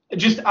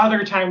just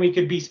other time we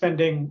could be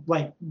spending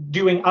like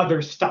doing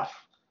other stuff,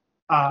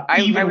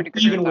 I would agree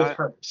with even with that.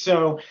 her.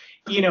 So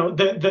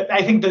the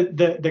I think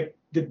the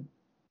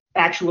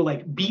actual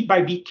like beat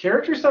by beat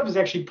character stuff is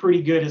actually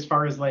pretty good as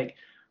far as like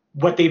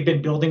what they've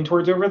been building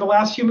towards over the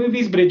last few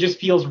movies, but it just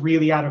feels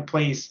really out of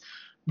place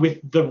with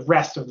the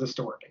rest of the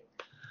story.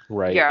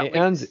 Right. Yeah, like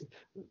And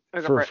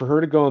go for for it. for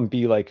her to go and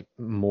be like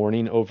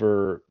mourning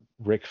over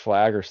Rick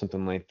Flag or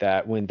something like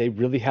that when they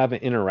really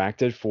haven't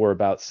interacted for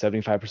about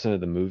 75% of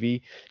the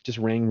movie just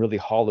rang really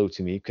hollow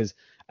to me because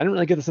I didn't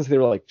really get the sense they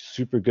were like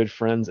super good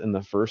friends in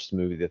the first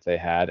movie that they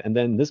had, and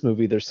then this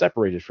movie they're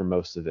separated for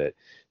most of it.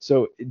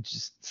 So it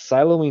just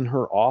siloing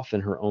her off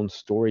in her own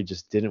story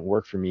just didn't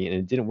work for me, and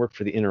it didn't work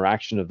for the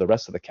interaction of the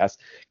rest of the cast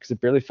because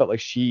it barely felt like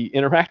she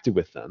interacted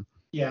with them.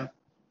 Yeah.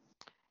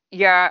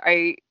 Yeah,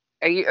 I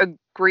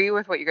agree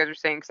with what you guys are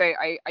saying. Cause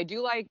I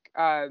do like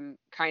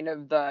kind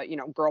of the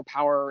girl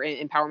power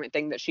and empowerment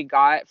thing that she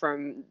got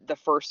from the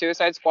first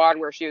Suicide Squad,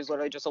 where she was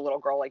literally just a little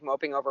girl like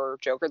moping over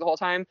Joker the whole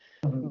time.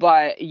 Mhm.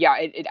 But yeah,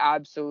 it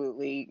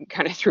absolutely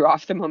kind of threw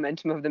off the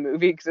momentum of the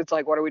movie because it's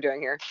like, what are we doing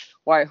here?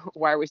 Why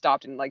are we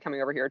stopped and like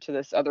coming over here to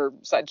this other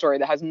side story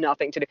that has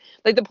nothing to do?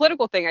 Like the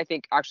political thing, I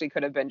think actually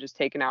could have been just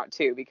taken out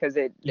too because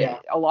Yeah.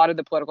 a lot of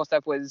the political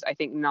stuff was I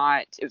think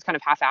not it was kind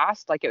of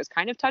half-assed, like it was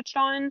kind of touched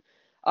on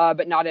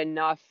but not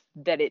enough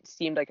that it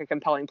seemed like a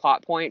compelling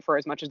plot point for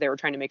as much as they were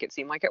trying to make it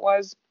seem like it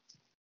was.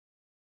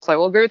 So I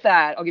will agree with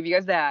that. I'll give you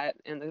guys that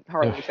and the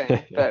Harley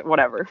thing, but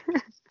whatever.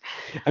 I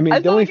I mean, the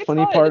still only think it's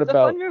funny fun. part It's a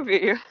fun about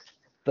movie.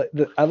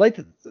 I liked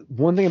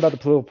one thing about the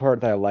political part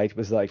that I liked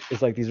was like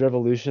it's like these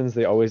revolutions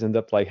they always end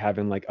up like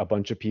having like a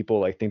bunch of people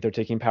like think they're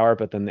taking power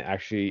but then they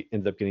actually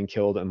end up getting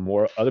killed and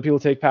more other people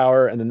take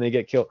power and then they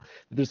get killed.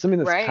 There's something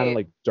that's kind of Right.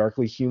 like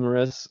darkly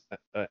humorous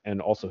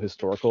and also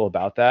historical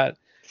about that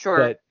Sure.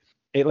 that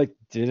it like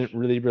didn't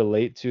really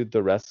relate to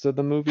the rest of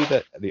the movie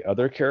that the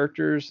other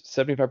characters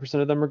 75%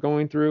 of them are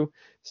going through,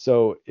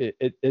 so it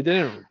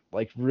didn't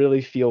like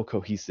really feel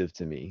cohesive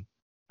to me.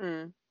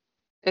 Mm.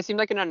 It seemed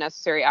like an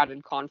unnecessary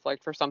added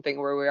conflict for something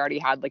where we already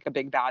had like a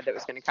big bad that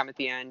was going to come at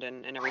the end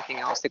and everything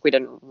else. Like we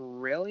didn't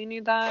really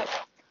need that.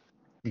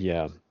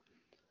 Yeah.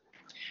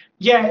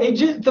 Yeah,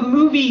 the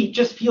movie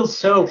just feels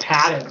so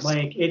padded.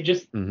 Like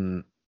Hmm.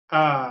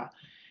 uh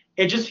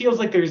it just feels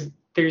like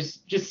there's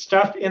just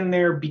stuff in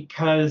there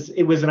because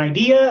it was an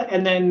idea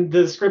and then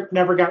the script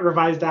never got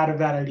revised out of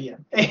that idea.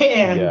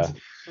 Yeah.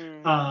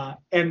 Mm.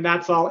 And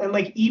that's all. And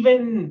like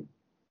even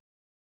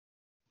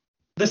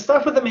the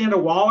stuff with Amanda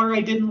Waller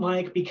I didn't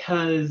like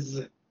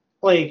because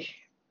like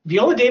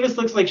Viola Davis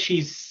looks like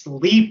she's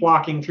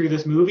sleepwalking through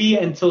this movie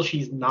until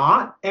she's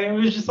not. And it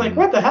was just like, Hmm.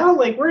 what the hell?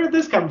 Like, where did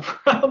this come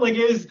from? Like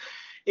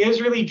it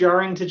was really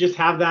jarring to just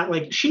have that.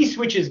 Like she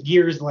switches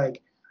gears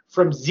like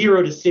from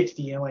 0 to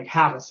 60 in like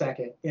half a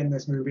second in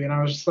this movie. And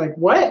I was just like,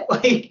 what?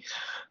 Like,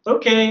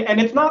 okay.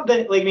 And it's not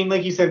that like I mean,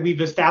 like you said,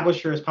 we've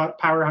established her as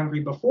power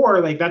hungry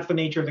before. Like that's the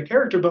nature of the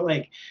character, but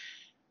like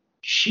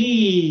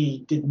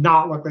she did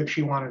not look like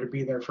she wanted to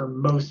be there for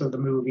most of the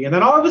movie. And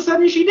then all of a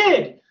sudden she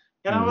did.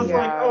 And I was Mhm.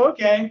 like, Yeah. oh,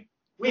 okay, Her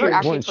weird. Well,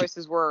 acting and she,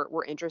 choices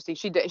were interesting.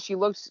 She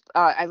looked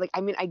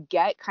I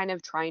get kind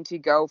of trying to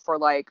go for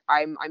like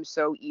I'm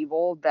so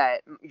evil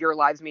that your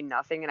lives mean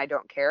nothing and I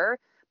don't care,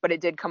 but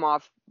it did come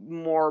off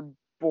more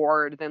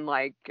bored than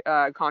like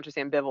conscious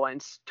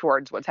ambivalence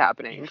towards what's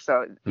happening.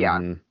 So yeah.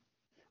 mhm.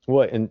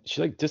 Well, and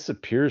she like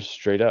disappears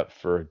straight up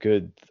for a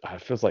good,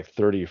 it feels like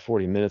 30 or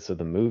 40 minutes of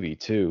the movie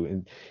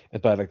too.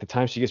 And by like the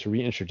time she gets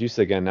reintroduced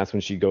again, that's when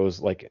she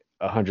goes like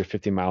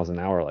 150 miles an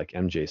hour, like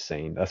MJ's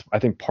saying. That's, I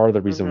think, part of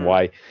the reason Mm-hmm.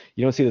 why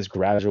you don't see this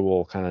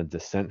gradual kind of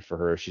descent for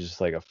her. She's just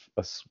like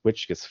a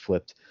switch gets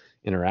flipped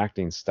in her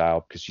acting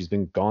style because she's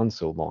been gone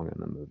so long in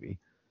the movie.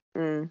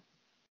 Mm.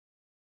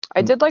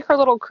 I did like her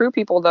little crew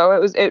people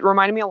though. It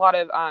reminded me a lot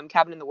of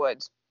Cabin in the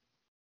Woods,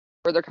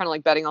 where they're kind of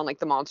like betting on like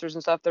the monsters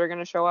and stuff that are going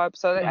to show up.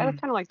 So I Mhm.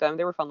 kind of like them.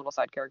 They were fun little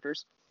side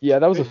characters. Yeah,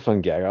 that was a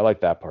fun gag. I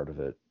like that part of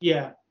it.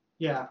 Yeah,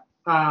 yeah.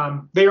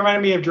 They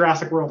reminded me of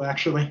Jurassic World,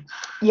 actually.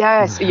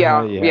 Yes.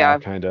 Yeah. Yeah, Yeah.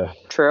 kind of.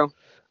 True.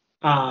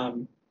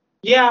 Um,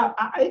 yeah,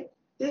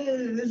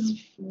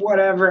 is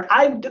whatever.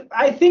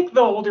 I think the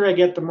older I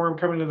get, the more I'm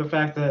coming to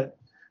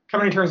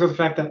terms with the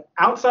fact that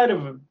outside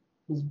of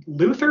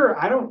Luther,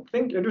 I don't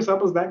think Idris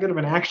Elba's that good of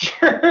an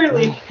actor.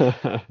 Like,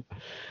 I just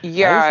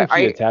Yeah. think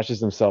he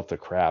attaches himself to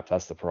crap.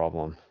 That's the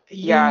problem.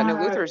 Yeah. No,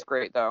 yeah, Luther's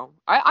great though.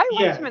 I liked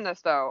yeah. him in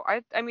this though.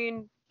 I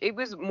mean, it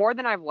was more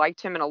than I've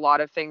liked him in a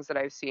lot of things that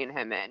I've seen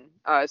him in.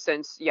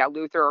 Since yeah,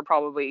 Luther or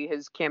probably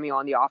his cameo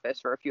on The Office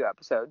for a few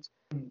episodes.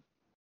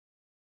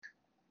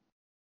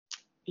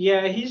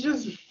 Yeah, he's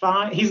just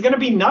fine. He's gonna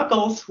be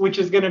Knuckles, which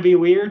is gonna be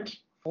weird.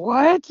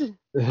 What?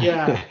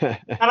 Yeah.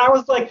 And I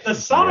was like, the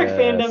Sonic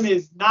fandom Yes.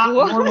 is not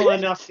What? normal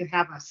enough to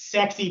have a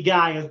sexy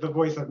guy as the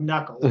voice of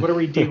Knuckles. What are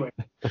we doing?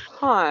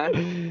 Huh.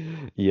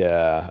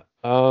 Yeah.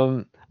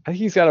 I think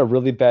he's got a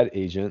really bad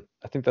agent.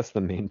 I think that's the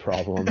main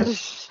problem.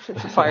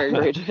 Fire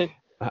your agent.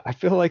 I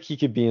feel like he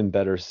could be in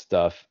better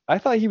stuff. I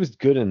thought he was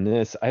good in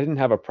this. I didn't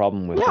have a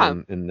problem with Yeah.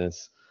 him in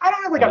this. I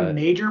don't have like a Uh,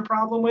 major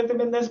problem with him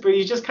in this, but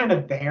he's just kind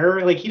of there.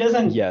 Like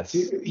yes.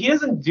 he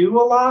doesn't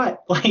do a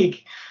lot.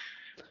 Like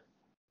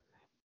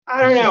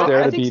I don't He's just know.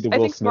 there I to think be the I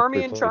Will think Smith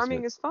smarmy and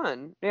charming replacement. is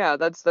fun. Yeah,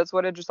 that's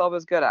what Idris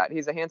Elba's good at.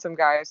 He's a handsome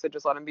guy, so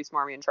just let him be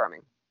smarmy and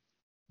charming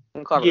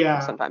and clever Yeah,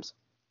 sometimes.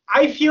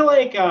 I feel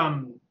like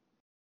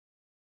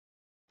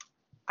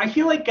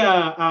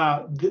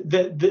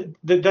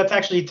that's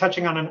actually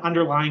touching on an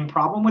underlying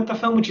problem with the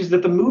film, which is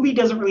that the movie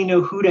doesn't really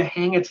know who to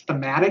hang its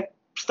thematic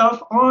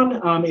stuff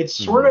on. It's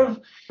sort Mhm.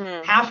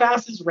 of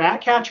half-asses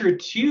Ratcatcher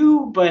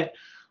too, but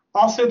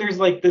also there's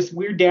like this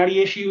weird daddy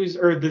issues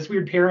or this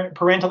weird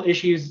parental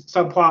issues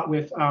subplot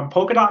with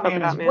Polka Dot Polka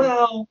Man as Dot Man.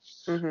 well.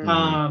 Mm-hmm.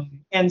 Mhm.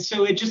 And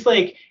so it just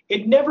like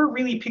it never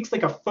really picks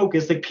like a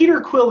focus. Like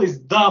Peter Quill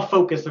is the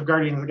focus of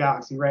Guardians of the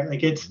Galaxy, right?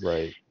 Like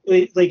Right.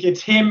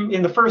 it's him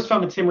in the first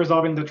film. It's him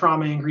resolving the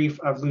trauma and grief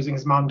of losing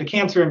his mom to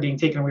cancer and being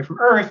taken away from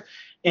Earth,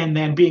 and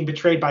then being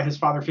betrayed by his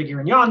father figure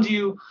in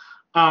Yondu.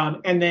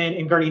 And then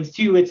in Guardians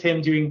 2, it's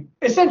him doing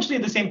essentially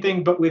the same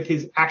thing, but with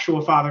his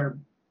actual father,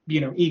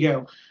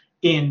 Ego,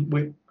 in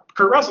with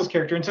Kurt Russell's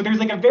character. And so there's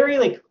like a very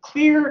like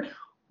clear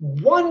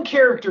one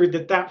character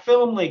that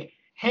film like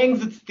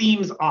hangs its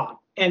themes on.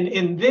 And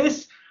in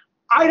this,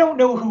 I don't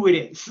know who it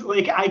is.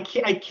 Like I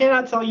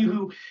cannot tell you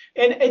who.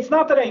 And it's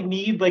not that I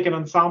need like an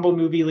ensemble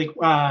movie. Like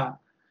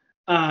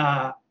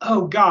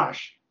oh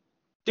gosh,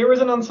 there was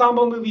an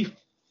ensemble movie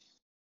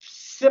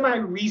semi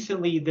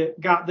recently that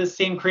got this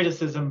same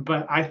criticism,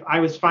 but I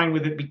was fine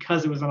with it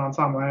because it was an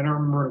ensemble. I don't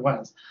remember what it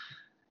was.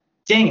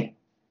 Dang it.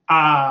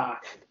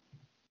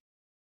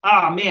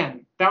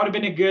 Man, that would have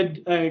been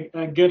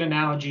a good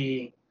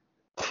analogy.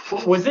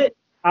 Was it?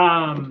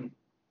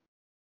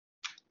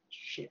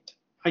 Shit.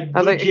 I I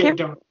was like, legit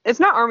don't. it's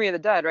not Army of the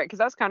Dead, right? Because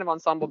that's kind of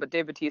ensemble, but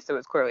Dave Bautista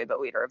was clearly the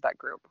leader of that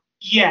group.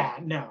 Yeah,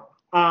 no.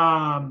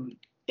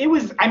 It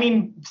was. I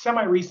mean,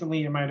 semi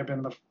recently. It might have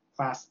been the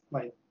last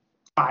like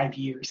 5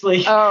 years.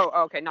 Like. Oh,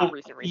 okay, not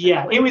recent.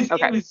 Yeah, it was.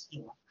 Okay. It was.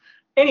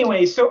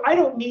 Anyway, so I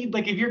don't need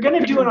like if you're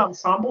gonna do an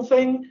ensemble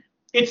thing,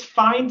 it's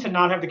fine to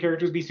not have the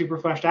characters be super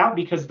fleshed out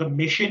because the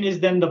mission is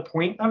then the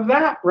point of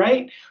that,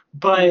 right?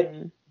 But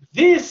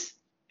this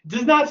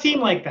does not seem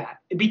like that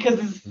because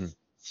it's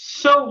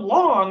so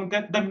long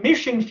that the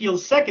mission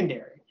feels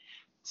secondary.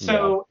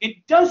 So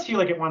it does feel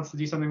like it wants to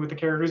do something with the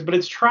characters, but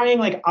it's trying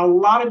like a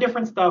lot of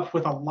different stuff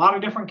with a lot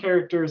of different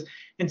characters,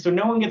 and so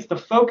no one gets the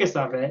focus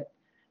of it.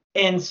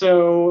 And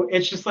so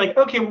it's just like,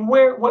 okay,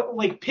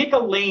 pick a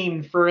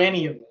lane for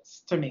any of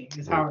this to me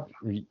is how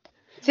it.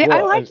 See, Well,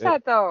 I liked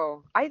that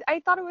though.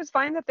 I thought it was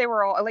fine that they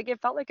were all like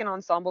it felt like an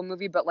ensemble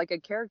movie, but like a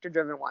character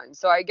driven one.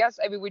 So I guess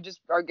we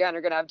just again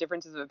are gonna have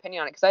differences of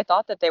opinion on it because I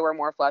thought that they were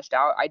more fleshed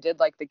out. I did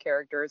like the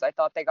characters. I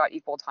thought they got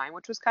equal time,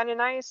 which was kind of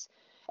nice.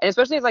 And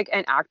especially as like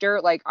an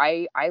actor, like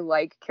I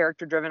like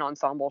character driven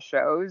ensemble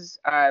shows.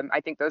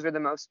 I think those are the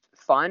most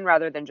fun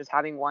rather than just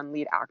having one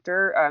lead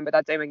actor. But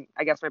that's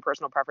I guess my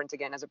personal preference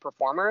again as a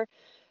performer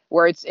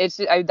where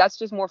that's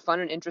just more fun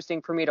and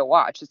interesting for me to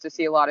watch just to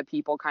see a lot of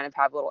people kind of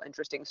have little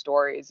interesting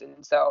stories.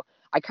 And so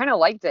I kind of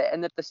liked it.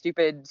 And that the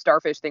stupid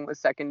starfish thing was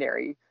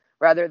secondary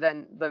rather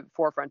than the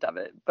forefront of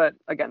it. But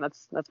again,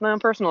 that's my own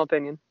personal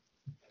opinion.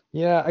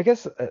 Yeah, I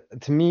guess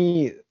to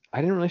me,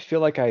 I didn't really feel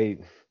like I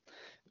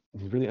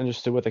really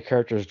understood what the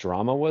character's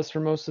drama was for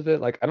most of it.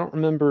 Like, I don't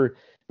remember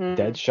Mm.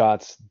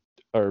 Deadshot's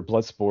or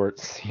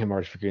Bloodsport's. I'm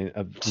already forgetting,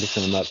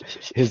 mixing them up.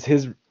 His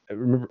I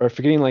remember or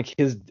forgetting like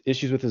his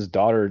issues with his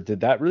daughter. Did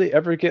that really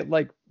ever get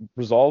like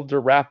resolved or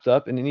wrapped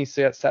up in any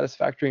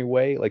satisfactory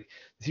way? Like,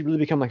 does he really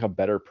become like a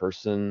better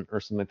person or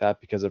something like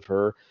that because of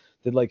her?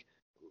 Did like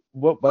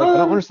what like I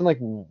don't understand like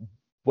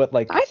what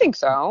I think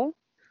so.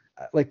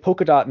 like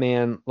Polka Dot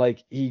Man,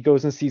 like he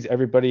goes and sees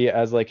everybody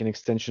as like an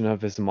extension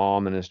of his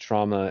mom and his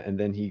trauma, and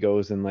then he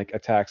goes and like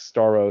attacks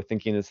Starro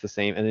thinking it's the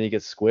same, and then he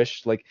gets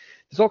squished. Like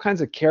there's all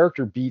kinds of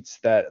character beats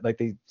that like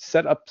they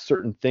set up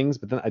certain things,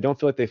 but then I don't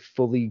feel like they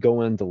fully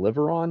go and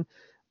deliver on.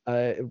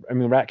 I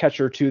mean,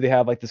 Ratcatcher 2, they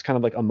have like this kind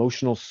of like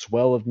emotional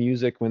swell of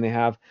music when they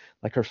have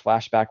like her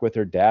flashback with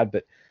her dad,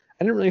 but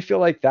I didn't really feel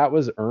like that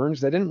was earned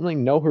because I didn't really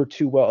know her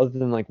too well other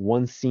than like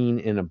one scene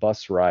in a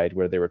bus ride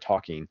where they were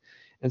talking.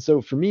 And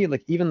so for me,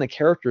 like even the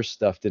character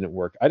stuff didn't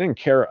work. I didn't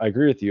care. I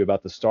agree with you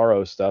about the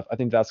Starro stuff. I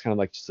think that's kind of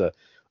like just a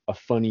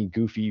funny,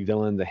 goofy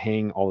villain to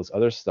hang all this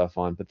other stuff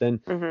on. But then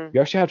Mm-hmm.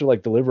 you actually have to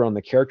like deliver on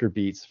the character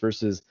beats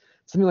versus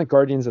something like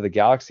Guardians of the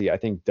Galaxy, I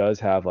think does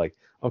have like,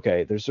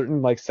 okay, there's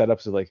certain like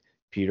setups of like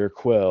Peter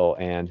Quill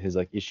and his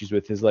like issues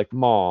with his like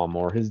mom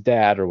or his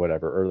dad or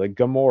whatever, or like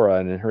Gamora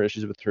and her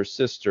issues with her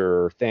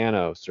sister or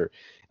Thanos or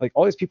like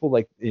all these people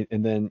like,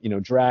 and then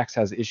Drax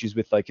has issues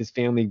with like his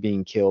family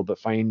being killed but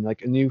finding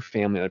like a new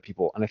family of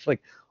people, and I feel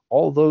like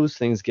all those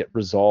things get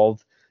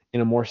resolved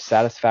in a more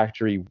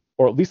satisfactory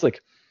or at least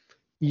like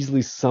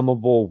easily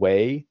summable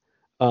way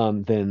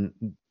than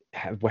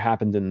what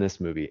happened in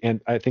this movie.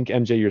 And I think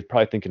MJ, you're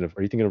probably thinking of,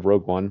 are you thinking of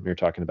Rogue One when you're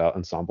talking about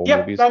ensemble Yep,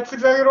 movies? that's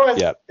exactly what it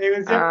was. Yeah. It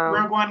was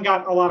Rogue One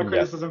got a lot of Yeah.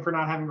 criticism for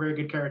not having very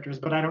good characters,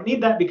 but I don't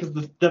need that because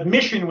the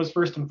mission was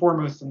first and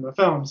foremost in the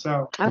film.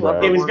 So I love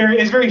Right. it was Rogue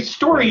One. very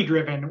story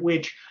driven,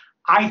 which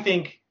I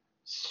think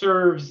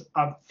serves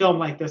a film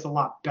like this a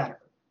lot better.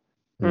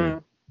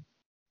 Mm.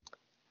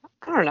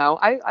 I don't know.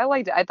 I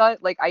liked it. I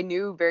thought like I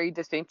knew very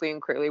distinctly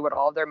and clearly what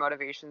all of their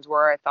motivations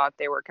were. I thought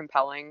they were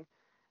compelling,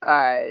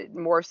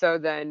 more so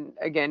than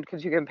again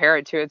because you compare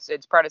it to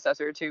its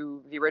predecessor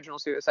to the original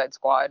Suicide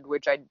Squad,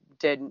 which I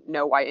didn't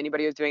know why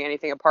anybody was doing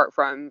anything apart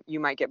from you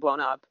might get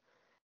blown up.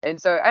 And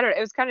so I don't know.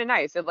 It was kind of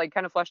nice. It like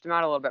kind of fleshed them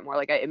out a little bit more.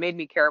 Like it made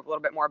me care a little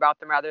bit more about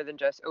them rather than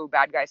just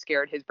bad guy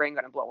scared, his brain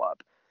gonna blow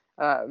up.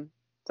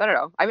 So I don't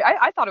know. I mean,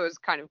 I thought it was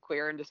kind of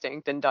clear and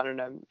distinct and done in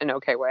an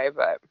okay way,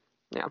 but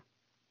yeah.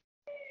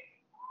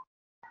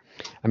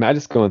 I mean, I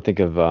just go and think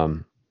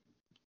of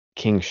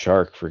King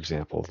Shark, for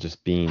example,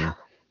 just being,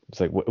 it's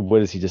like,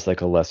 what is he, just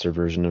like a lesser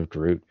version of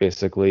Groot,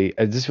 basically?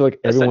 I just feel like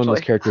every one of those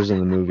Essentially. characters in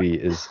the movie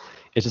it's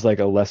just like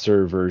a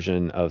lesser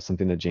version of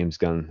something that James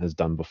Gunn has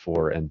done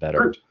before and better.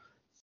 Groot.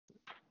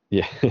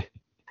 Yeah.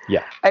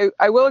 Yeah.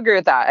 I will agree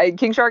with that.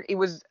 King Shark, he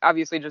was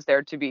obviously just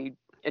there to be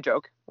a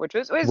joke, which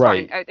was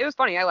Right. fine. It was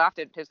funny. I laughed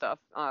at his stuff.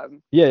 Yeah, funny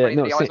that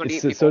no, he always wanted to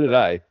eat so people, did but-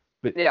 I.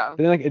 But Yeah. but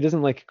then like it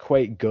doesn't like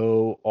quite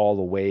go all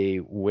the way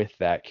with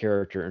that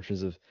character in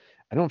terms of,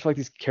 I don't feel like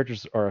these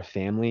characters are a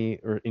family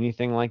or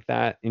anything like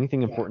that,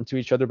 anything important to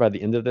each other by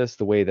the end of this,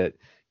 the way that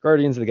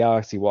Guardians of the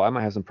Galaxy, well, I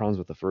might have some problems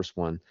with the first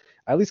one.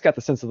 I at least got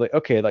the sense of like,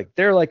 okay, like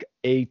they're like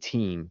a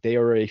team, they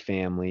are a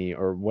family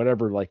or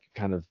whatever, like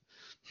kind of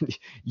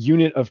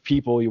unit of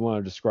people you want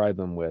to describe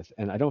them with.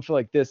 And I don't feel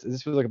like this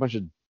feels like a bunch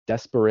of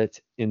desperate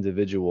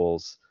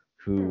individuals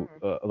who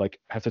like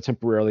have to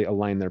temporarily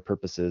align their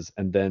purposes,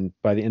 and then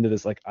by the end of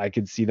this, like I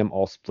could see them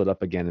all split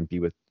up again and be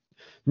with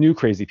new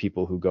crazy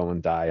people who go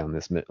and die on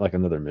this like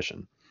another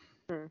mission.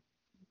 I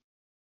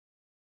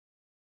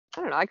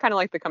don't know. I kind of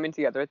like the coming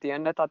together at the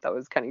end. I thought that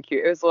was kind of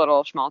cute. It was a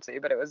little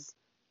schmaltzy, but it was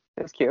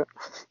cute.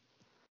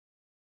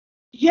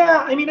 Yeah,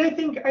 I mean, I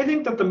think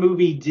that the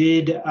movie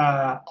did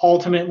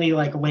ultimately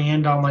like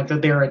land on like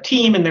that they're a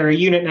team and they're a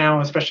unit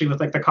now, especially with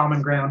like the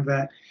common ground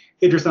that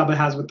Idris Elba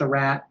has with the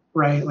rat,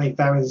 right? Like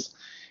that was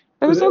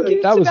so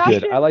cute. That was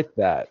Sebastian. good. I liked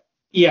that.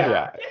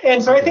 Yeah.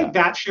 And so I think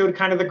that showed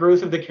kind of the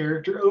growth of the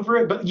character over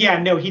it. But yeah,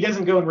 no, he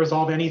doesn't go and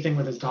resolve anything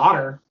with his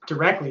daughter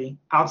directly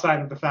outside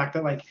of the fact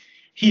that like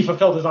he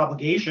fulfilled his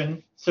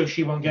obligation, so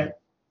she won't get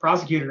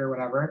prosecuted or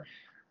whatever.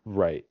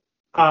 Right.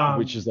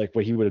 Which is like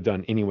what he would have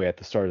done anyway at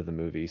the start of the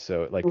movie.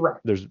 So like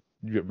there's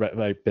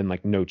like been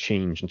like no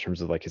change in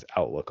terms of like his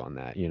outlook on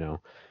that,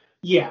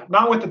 Yeah,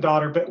 not with the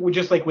daughter, but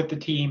just like with the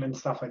team and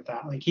stuff like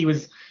that. Like he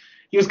was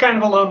kind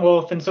of a lone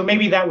wolf, and so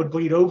maybe that would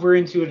bleed over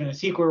into it in a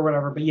sequel or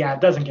whatever. But yeah,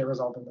 it doesn't get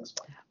resolved in this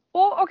one.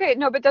 Well, okay,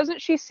 no, but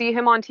doesn't she see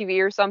him on TV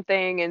or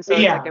something? And so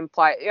it's like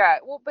implied. Yeah,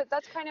 well, but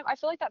that's kind of, I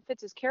feel like that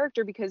fits his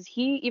character because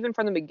he, even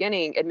from the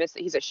beginning, admits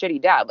that he's a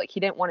shitty dad. Like,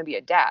 he didn't want to be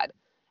a dad.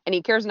 And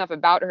he cares enough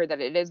about her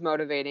that it is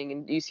motivating.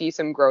 And you see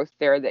some growth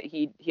there that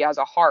he has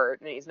a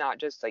heart and he's not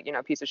just like,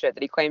 a piece of shit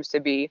that he claims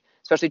to be,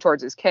 especially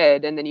towards his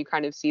kid. And then you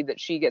kind of see that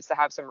she gets to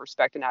have some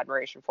respect and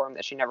admiration for him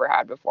that she never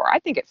had before. I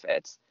think it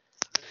fits.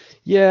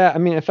 Yeah, I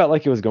mean, it felt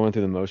like it was going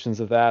through the motions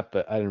of that,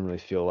 but I didn't really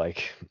feel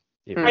like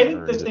it I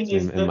think the thing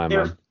is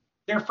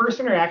that their first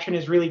interaction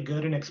is really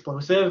good and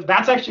explosive.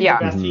 That's actually Yeah.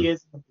 the best he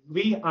is in the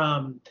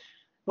movie.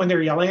 When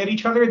they're yelling at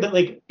each other, that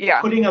like Yeah.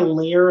 putting a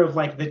layer of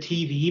like the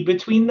TV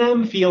between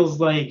them feels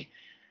like,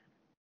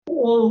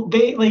 well,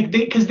 they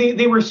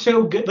were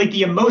so good. Like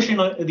the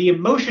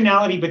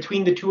emotionality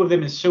between the two of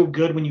them is so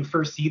good when you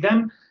first see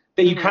them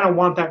that you kind of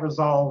want that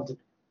resolved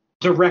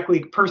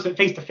directly,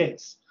 face to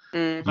face.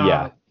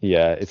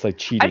 Yeah, it's like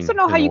cheating. I just don't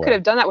know how in a you way. could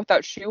have done that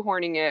without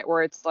shoehorning it,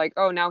 where it's like,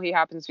 oh, now he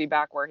happens to be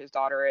back where his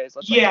daughter is.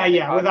 Let's,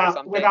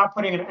 like, without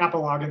putting an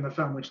epilogue in the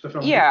film, which the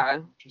film. Yeah.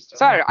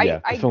 So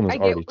I the film is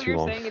get already what too you're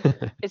long. saying.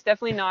 It's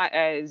definitely not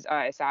as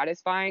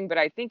satisfying, but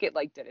I think it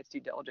like did its due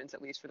diligence,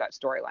 at least for that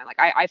storyline. Like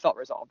I felt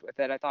resolved with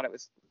it. I thought it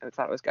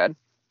was good.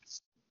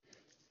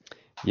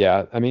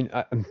 Yeah, I mean,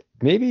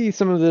 maybe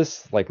some of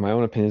this, like my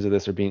own opinions of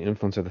this, are being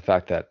influenced by the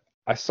fact that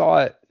I saw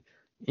it,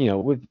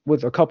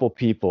 with a couple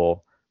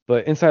people,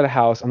 but inside a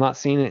house. I'm not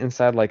seeing it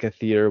inside like a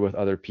theater with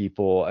other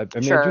people. I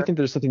mean, I do think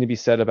there's something to be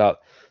said about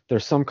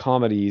there's some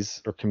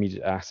comedies or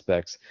comedic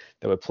aspects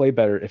that would play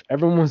better if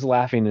everyone was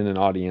laughing in an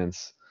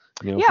audience.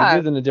 If we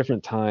did it in a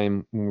different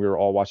time when we were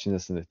all watching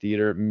this in the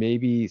theater,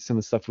 maybe some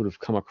of the stuff would have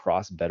come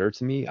across better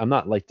to me. I'm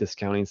not like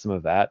discounting some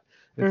of that.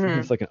 I think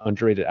it's like an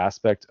underrated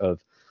aspect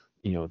of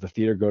the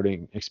theater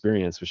going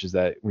experience, which is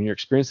that when you're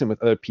experiencing it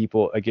with other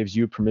people, it gives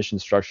you permission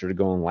structure to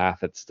go and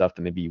laugh at stuff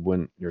that maybe you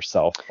wouldn't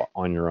yourself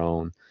on your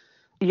own.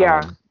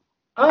 Yeah.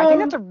 I think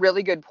that's a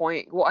really good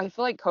point. Well, I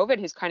feel like COVID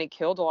has kind of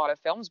killed a lot of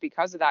films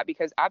because of that,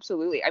 because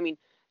absolutely. I mean,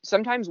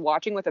 sometimes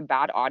watching with a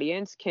bad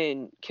audience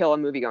can kill a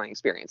movie going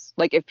experience.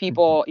 Like if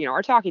people,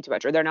 are talking too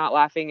much, or they're not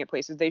laughing at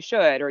places they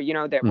should, or,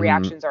 the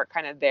reactions aren't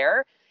kind of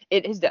there.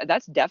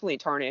 That's definitely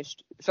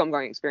tarnished film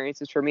going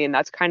experiences for me, and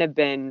that's kind of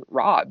been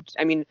robbed.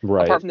 I mean,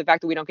 apart from the fact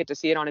that we don't get to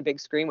see it on a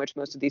big screen, which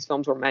most of these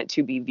films were meant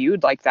to be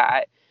viewed like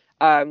that,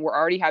 we're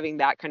already having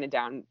that kind of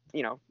down,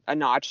 a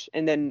notch.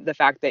 And then the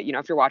fact that,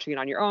 if you're watching it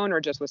on your own or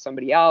just with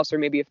somebody else, or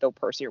maybe if the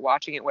person you're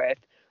watching it with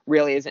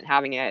really isn't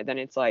having it, then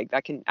it's like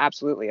that can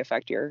absolutely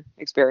affect your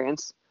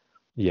experience.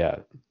 Yeah,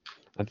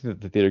 I think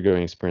that the theater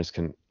going experience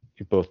can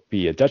both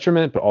be a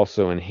detriment, but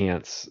also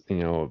enhance,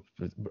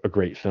 a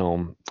great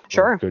film,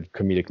 sure, a good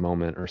comedic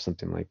moment or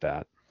something like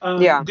that.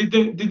 Did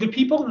the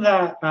people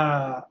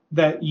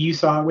that you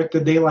saw it with,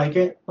 did they like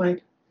it?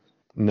 Like,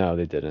 no,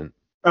 they didn't.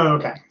 Oh,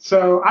 okay.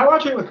 So I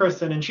watched it with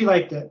Kristen, and she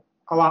liked it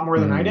a lot more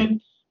than I did.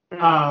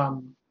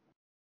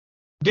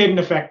 Didn't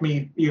affect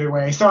me either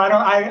way. So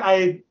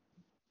I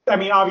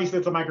mean, obviously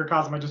it's a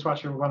microcosm. I just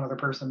watched it with one other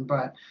person,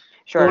 but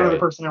the one other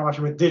person I watched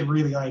it with did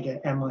really like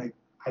it, and like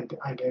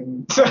I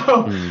didn't.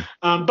 So,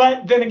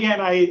 but then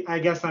again, I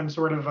guess I'm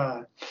sort of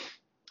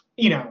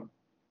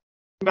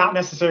not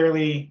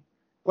necessarily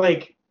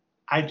like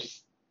I'm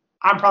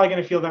probably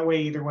gonna feel that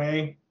way either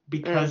way,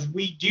 because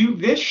we do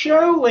this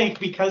show, like,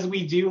 because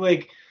we do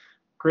like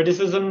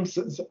criticism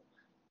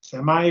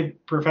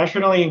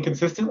semi-professionally and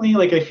consistently.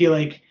 Like, I feel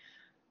like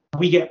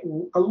we get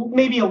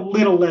maybe a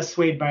little less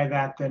swayed by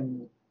that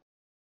than,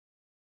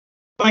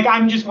 like,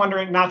 I'm just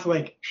wondering, not to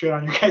like shit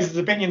on your guys'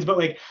 opinions, but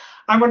like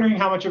I'm wondering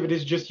how much of it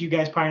is just you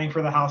guys pining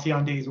for the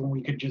halcyon days when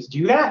we could just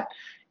do that,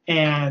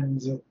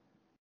 and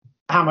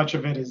how much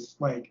of it is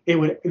like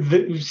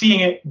seeing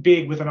it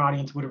big with an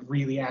audience would have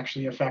really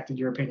actually affected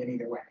your opinion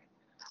either way.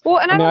 Well,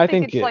 and I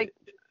think it's like,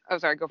 oh,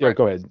 sorry, go for it. Yeah,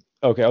 go ahead.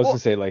 Okay, I was gonna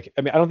say, like,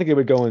 I mean, I don't think it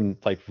would go and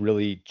like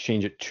really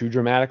change it too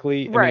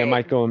dramatically. I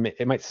mean,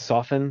 it might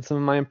soften some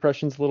of my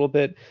impressions a little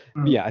bit.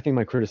 But yeah, I think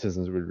my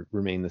criticisms would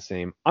remain the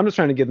same. I'm just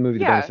trying to give the movie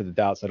the benefit of the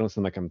doubt, so I don't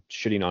seem like I'm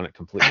shitting on it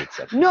completely.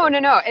 No, and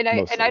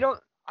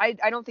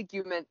I don't think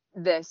you meant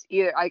this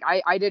either.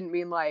 I didn't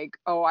mean like,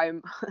 oh,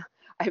 I'm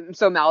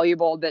so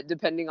malleable that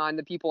depending on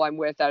the people I'm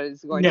with, that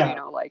is going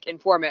to, like,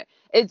 inform it.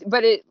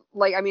 But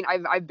like, I mean,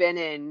 I've been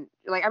in,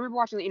 like, I remember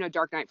watching,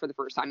 Dark Knight for the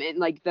first time, and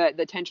like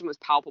the tension was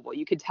palpable.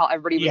 You could tell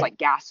everybody was like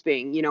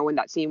gasping, when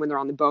that scene when they're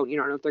on the boat, you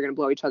don't know if they're going to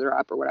blow each other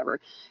up or whatever.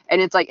 And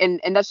it's like, and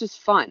that's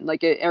just fun.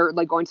 Like or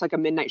like going to like a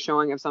midnight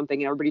showing of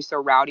something and everybody's so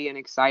rowdy and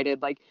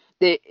excited. Like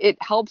it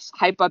helps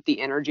hype up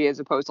the energy as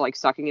opposed to like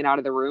sucking it out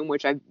of the room,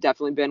 which I've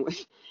definitely been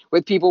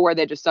with people where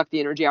they just suck the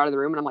energy out of the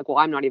room. And I'm like, well,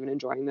 I'm not even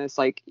enjoying this.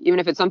 Like, even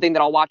if it's something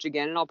that I'll watch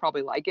again and I'll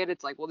probably like it,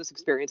 it's like, well, this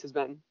experience has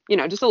been,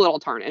 just a little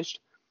tarnished.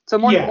 So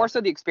more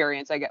so the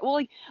experience I get.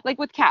 Well, like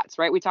with Cats,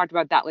 right? We talked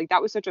about that. Like,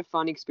 that was such a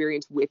fun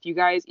experience with you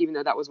guys, even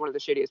though that was one of the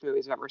shittiest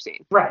movies I've ever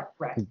seen. Right.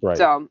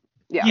 So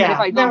yeah, if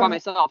I'd gone by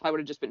myself, I would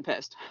have just been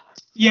pissed.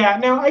 Yeah,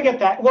 no, I get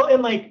that. Well,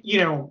 and like,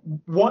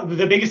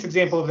 the biggest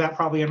example of that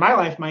probably in my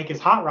life, Mike, is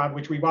Hot Rod,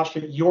 which we watched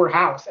at your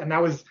house. And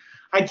that was,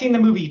 I'd seen the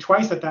movie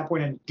twice at that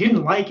point and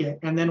didn't like it.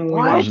 And then when we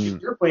watched it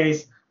at your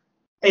place,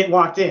 it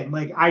locked in.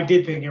 Like, I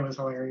did think it was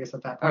hilarious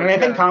at that point. And I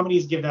think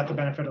comedies give that the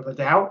benefit of the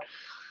doubt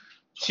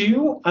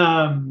too.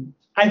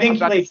 I think,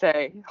 about to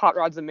say, Hot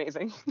Rod's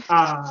amazing.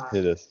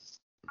 It is.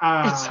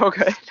 It's so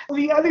good.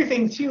 The other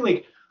thing too,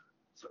 like,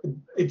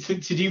 to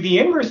do the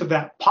inverse of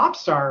that,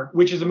 Popstar,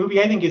 which is a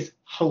movie I think is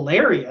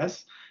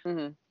hilarious,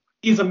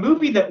 is a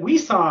movie that we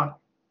saw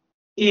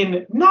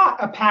in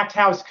not a packed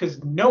house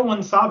because no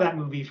one saw that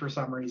movie for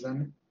some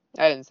reason.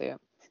 I didn't see it.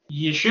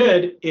 You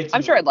should. It's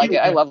I'm sure I'd like really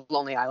it. I good. love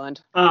Lonely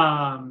Island.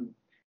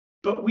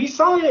 But we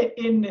saw it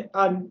in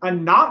a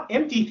not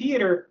empty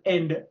theater,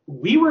 and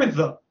we were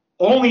the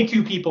only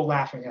two people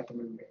laughing at the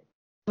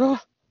movie.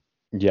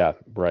 Yeah,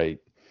 right.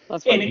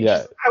 That's And funny.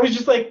 I was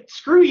just like,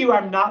 screw you,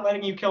 I'm not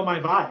letting you kill my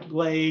vibe.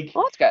 Like,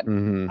 Well, that's good.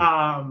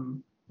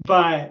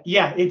 but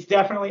yeah, it's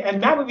definitely,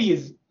 and that movie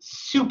is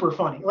super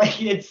funny.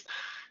 Like it's,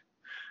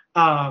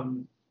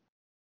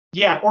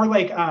 yeah, or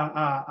like,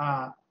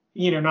 not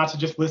to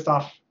just list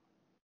off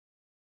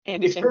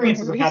Andy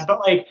experiences I've had, but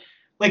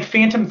like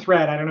Phantom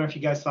Thread. I don't know if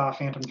you guys saw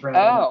Phantom Thread.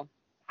 Oh,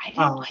 I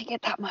didn't like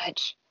it that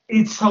much.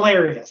 It's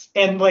hilarious,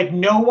 and like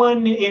no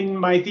one in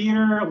my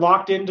theater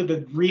locked into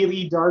the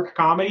really dark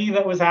comedy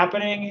that was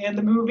happening in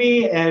the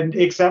movie, and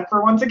except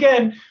for once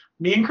again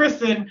me and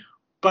Kristen.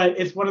 But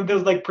it's one of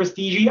those like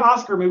prestige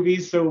Oscar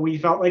movies, so we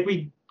felt like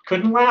we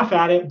couldn't laugh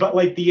at it. But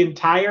like the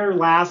entire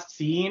last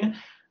scene,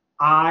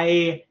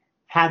 I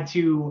had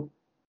to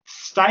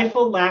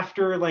stifle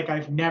laughter like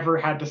I've never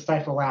had to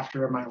stifle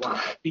laughter in my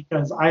life,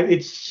 because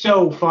it's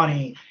so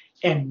funny,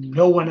 and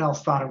no one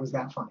else thought it was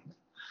that funny.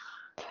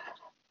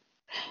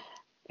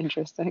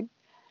 Interesting.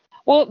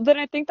 Well, then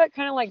I think that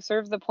kind of like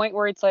serves the point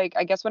where it's like,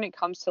 I guess when it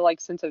comes to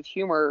like sense of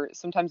humor,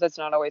 sometimes that's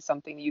not always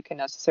something you can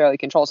necessarily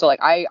control. So like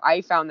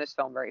I found this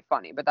film very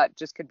funny, but that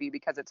just could be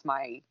because it's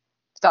my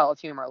style of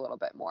humor a little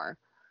bit more.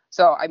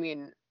 So I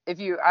mean, I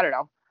don't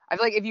know. I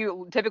feel like if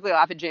you typically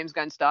laugh at James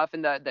Gunn stuff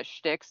and the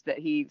shticks that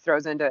he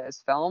throws into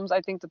his films,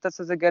 I think that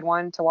this is a good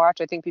one to watch.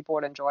 I think people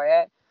would enjoy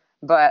it.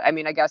 But I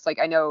mean, I guess like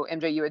I know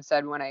MJ, you had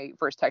said when I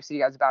first texted you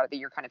guys about it that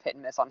you're kind of hit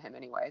and miss on him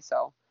anyway.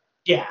 So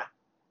yeah.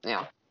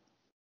 Yeah.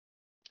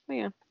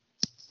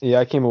 Yeah,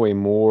 I came away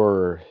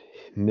more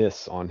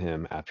miss on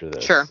him after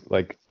this. Sure.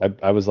 Like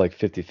I was like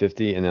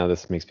 50-50, and now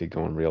this makes me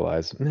go and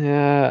realize,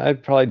 I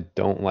probably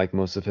don't like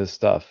most of his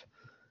stuff.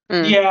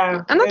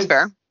 Yeah. And that's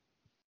fair.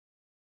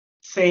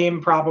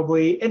 Same,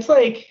 probably. It's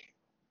like,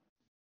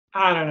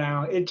 I don't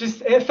know.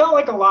 It felt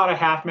like a lot of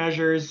half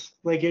measures.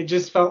 Like it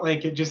just felt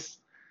like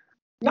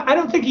no, I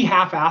don't think he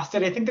half-assed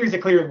it. I think there's a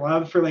clear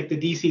love for like the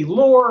DC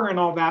lore and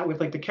all that with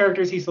like the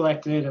characters he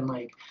selected and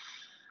like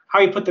how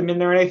he put them in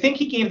there. And I think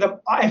he gave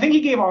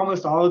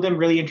almost all of them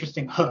really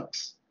interesting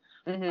hooks.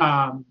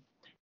 Mm-hmm.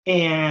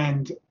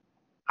 And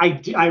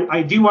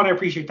I do want to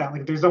appreciate that.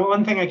 Like, there's the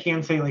one thing I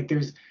can say, like,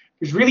 there's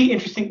really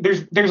interesting.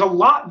 There's a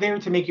lot there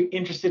to make you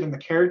interested in the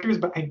characters,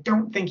 but I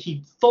don't think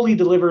he fully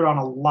delivered on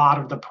a lot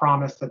of the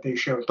promise that they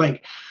showed.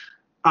 Like,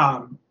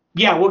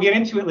 yeah, we'll get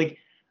into it. Like,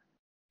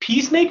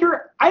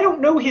 Peacemaker, I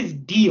don't know his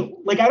deal.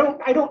 Like,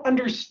 I don't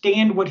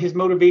understand what his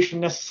motivation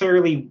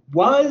necessarily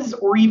was,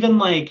 or even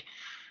like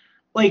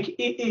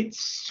it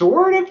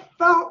sort of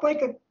felt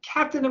like a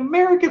Captain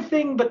America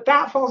thing, but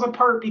that falls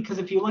apart because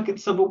if you look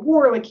at Civil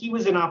War, like he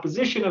was in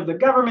opposition of the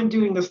government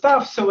doing the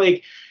stuff. So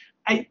like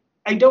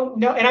I don't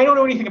know, and I don't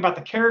know anything about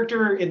the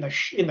character in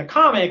the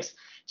comics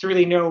to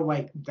really know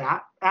like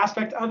that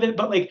aspect of it.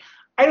 But like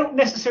I don't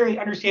necessarily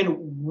understand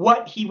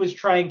what he was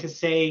trying to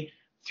say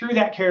through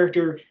that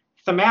character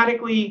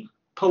thematically,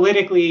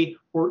 politically,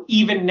 or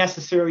even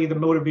necessarily the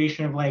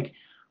motivation of like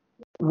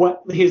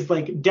what his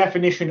like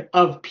definition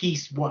of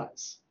peace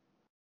was.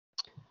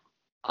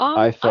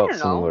 I felt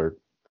similar.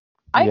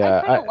 I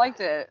kind of liked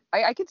it.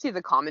 I could see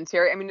the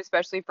commentary. I mean,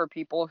 especially for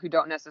people who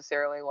don't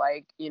necessarily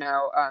like,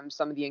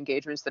 some of the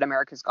engagements that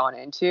America's gone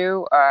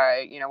into,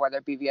 whether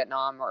it be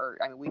Vietnam or,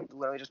 I mean, we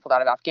literally just pulled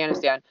out of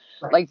Afghanistan.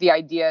 Right. Like the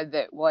idea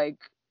that like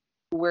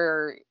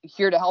we're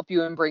here to help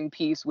you and bring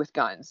peace with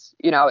guns,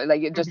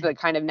 like just the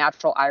kind of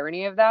natural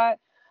irony of that.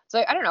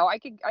 So I don't know. I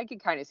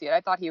could kind of see it.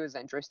 I thought he was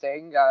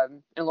interesting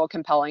and a little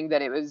compelling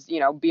that it was,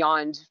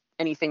 beyond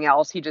anything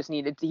else. He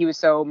was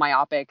so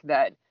myopic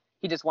that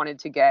he just wanted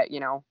to get,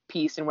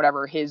 peace and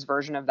whatever his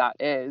version of that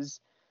is.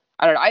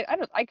 I don't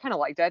know. I kind of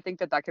liked it. I think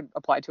that could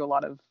apply to a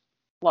lot of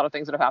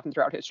things that have happened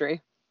throughout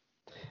history.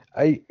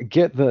 I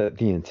get the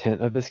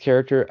intent of this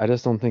character. I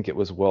just don't think it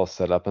was well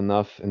set up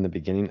enough in the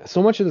beginning.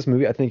 So much of this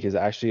movie, I think, is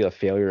actually a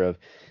failure of,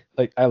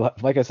 like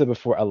I said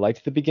before, I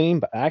liked the beginning,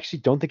 but I actually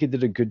don't think it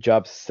did a good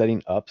job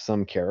setting up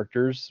some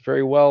characters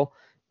very well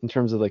in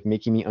terms of like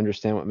making me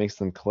understand what makes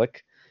them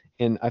click.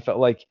 And I felt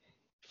like,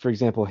 for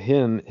example,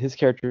 his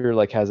character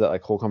like has that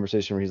like whole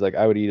conversation where he's like,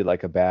 I would eat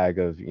like a bag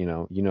of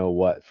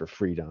what for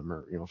freedom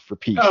or for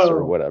peace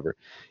or whatever.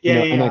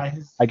 And like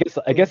I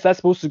guess that's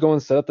supposed to go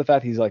and set up the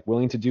fact he's like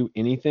willing to do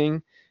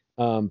anything.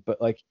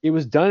 But like it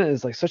was done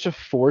as like such a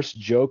forced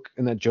joke,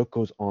 and that joke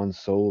goes on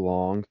so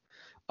long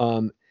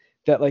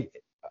that like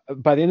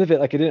by the end of it,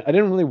 like I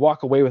didn't really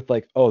walk away with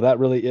like, oh, that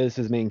really is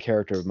his main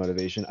character of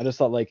motivation. I just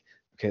thought like,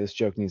 okay, this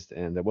joke needs to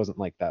end. It wasn't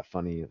like that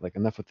funny. Like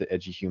enough with the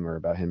edgy humor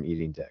about him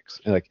eating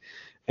dicks.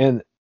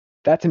 And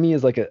that to me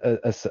is like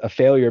a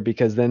failure,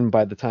 because then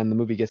by the time the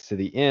movie gets to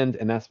the end,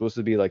 and that's supposed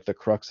to be like the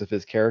crux of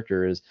his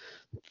character is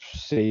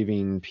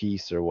saving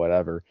peace or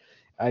whatever,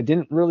 I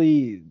didn't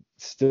really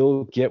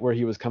still get where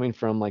he was coming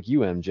from, like you,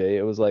 MJ.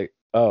 It was like,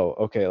 oh,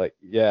 okay, like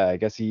yeah, I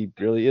guess he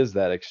really is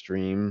that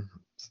extreme.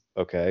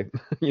 Okay.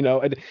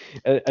 I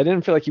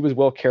didn't feel like he was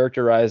well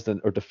characterized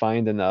or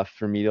defined enough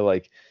for me to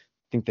like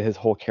think that his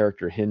whole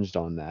character hinged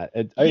on that.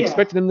 I Yeah.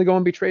 expected him to go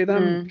and betray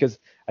them Mm. because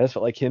I just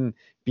felt like him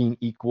being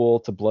equal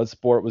to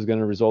Bloodsport was going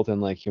to result in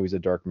like he's a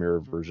Dark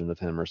Mirror version of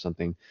him or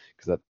something,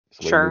 because that's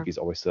the way Sure. movies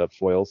always set up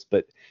foils.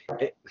 But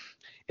it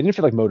didn't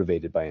feel like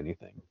motivated by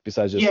anything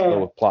besides just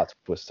Yeah. plot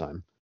twist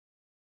time.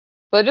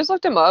 But I just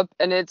looked him up,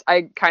 and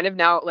I kind of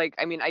now, like,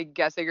 I mean, I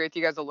guess I agree with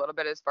you guys a little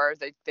bit as far as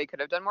they could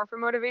have done more for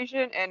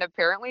motivation, and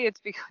apparently it's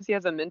because he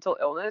has a mental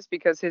illness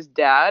because his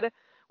dad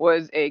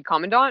was a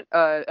commandant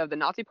of the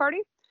Nazi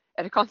party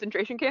at a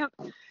concentration camp.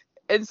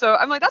 And so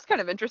I'm like, that's kind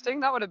of interesting.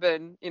 That would have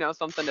been,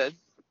 something to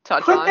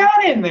touch Put on.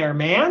 that in there,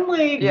 man.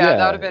 Like, Yeah, that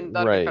Yeah, would have been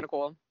right. kind of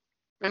cool.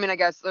 I mean, I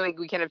guess like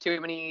we can't have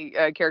too many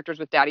characters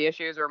with daddy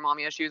issues or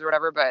mommy issues or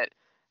whatever, but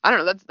I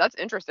don't know. That's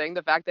interesting.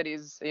 The fact that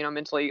he's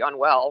mentally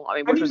unwell. I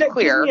mean, which was that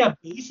clear. gives me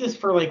a basis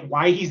for like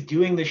why he's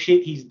doing the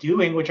shit he's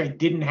doing, which I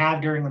didn't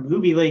have during the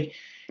movie. Like,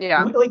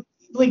 Yeah.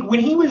 like when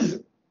he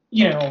was,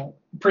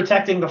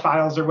 protecting the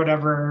files or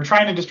whatever, or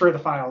trying to destroy the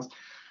files,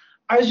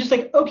 I was just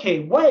like, okay,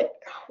 what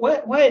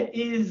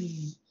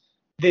is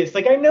this?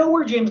 Like, I know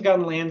where James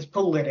Gunn lands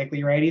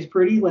politically, right? He's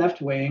pretty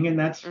left wing, and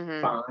that's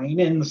fine.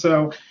 And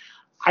so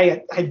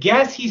I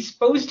guess he's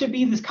supposed to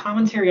be this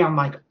commentary on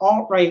like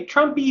alt-right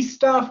Trumpy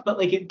stuff, but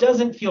like it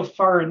doesn't feel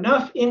far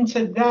enough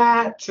into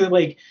that to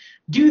like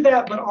do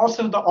that. But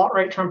also the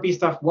alt-right Trumpy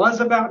stuff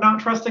was about not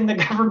trusting the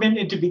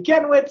government to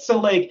begin with. So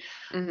like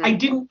I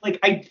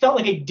felt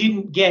like I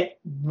didn't get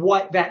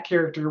what that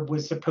character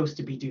was supposed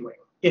to be doing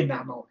in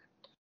that moment.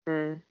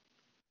 Mm.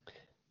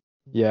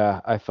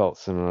 Yeah, I felt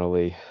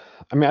similarly.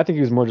 I mean, I think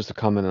he was more just a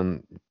comment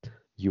on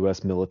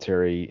U.S.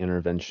 military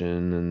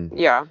intervention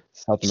and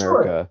South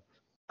America.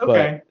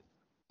 Okay. But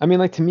I mean,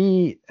 like, to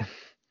me,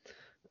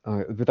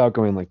 without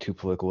going like too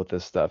political with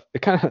this stuff,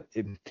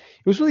 it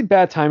was really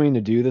bad timing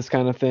to do this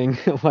kind of thing.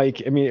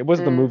 Like, I mean, it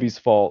wasn't the movie's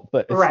fault,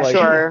 but it's Right. like,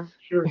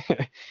 Sure.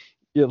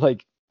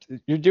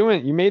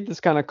 you made this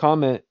kind of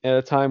comment at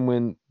a time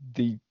when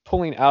the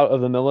pulling out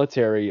of the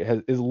military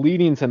is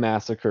leading to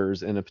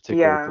massacres in a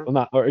particular,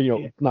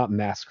 not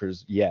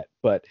massacres yet,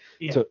 but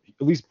to at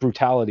least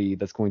brutality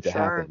that's going to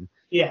happen.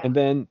 Yeah. And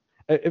then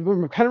it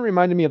kind of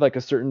reminded me of like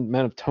a certain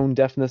amount of tone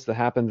deafness that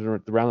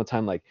happened around the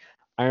time like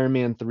Iron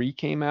Man 3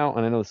 came out.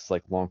 And I know this is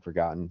like long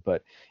forgotten,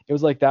 but it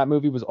was like that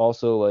movie was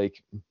also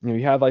like,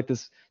 you have like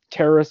this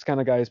terrorist kind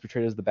of guy who's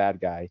portrayed as the bad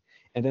guy.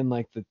 And then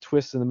like the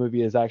twist in the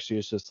movie is actually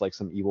it's just like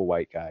some evil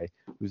white guy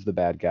who's the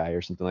bad guy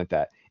or something like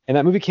that. And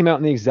that movie came out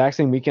in the exact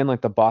same weekend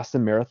like the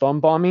Boston Marathon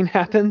bombing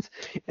happened.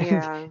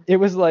 And it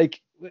was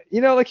like,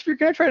 like if you're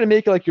going to try to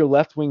make like your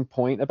left-wing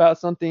point about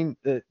something,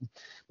 that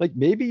like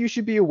maybe you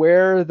should be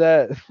aware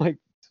that like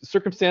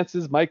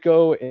circumstances might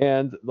go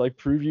and like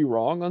prove you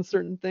wrong on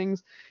certain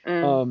things.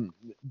 I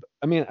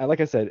mean, like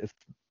I said, it's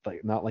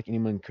like not like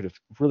anyone could have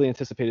really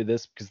anticipated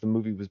this because the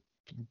movie was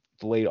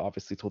delayed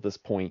obviously till this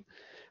point.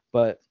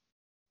 But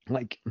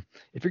like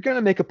if you're going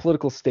to make a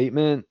political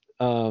statement,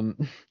 I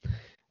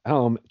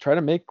don't know, try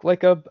to make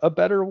like a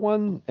better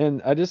one.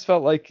 And I just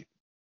felt like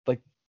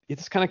it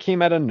just kind of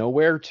came out of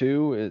nowhere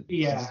too.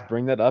 Just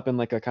bring that up in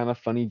like a kind of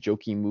funny,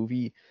 jokey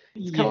movie.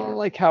 It's kind of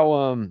like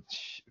how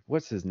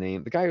what's his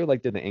name? The guy who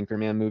like did the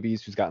Anchorman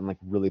movies, who's gotten like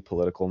really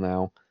political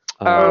now.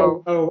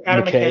 Adam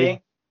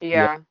McKay.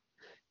 Yeah.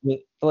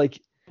 Like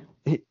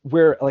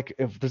where like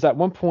if there's at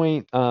one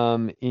point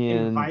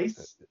in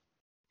Vice.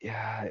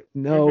 Yeah,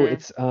 no,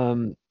 it's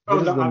the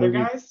other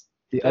guys.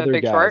 The other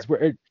Big guys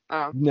Short?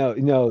 where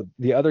no,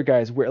 the other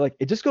guys where like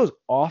it just goes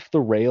off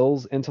the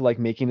rails into like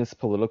making this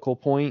political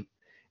point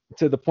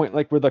to the point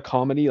like where the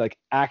comedy like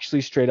actually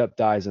straight up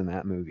dies in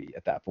that movie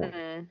at that point.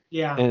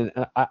 Yeah. And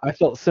I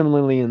felt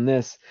similarly in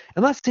this.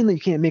 I'm not saying that you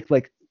can't make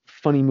like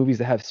funny movies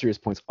that have serious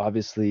points.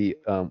 Obviously,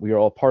 we are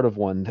all part of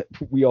one that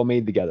we all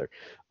made together.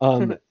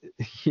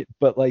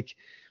 But like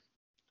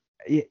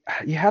you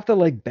have to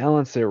like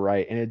balance it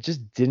right, and it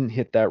just didn't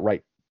hit that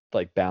right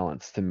like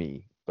balance to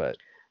me. But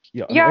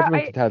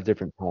everyone could have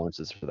different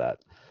tolerances for that.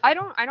 I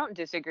don't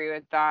disagree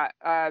with that.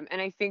 And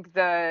I think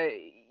the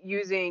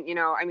using,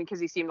 I mean, because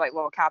he seemed like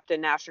little Captain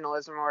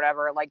Nationalism or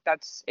whatever, like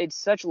it's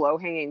such low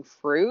hanging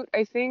fruit,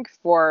 I think,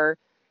 for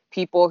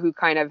people who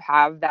kind of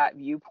have that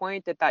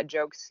viewpoint that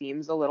joke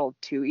seems a little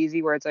too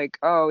easy, where it's like,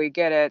 oh, we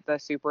get it. The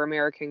super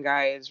American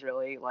guy is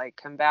really like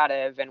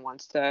combative and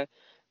wants to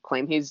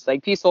claim he's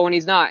like peaceful when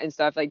he's not and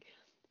stuff. Like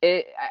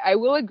I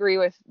will agree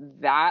with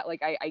that.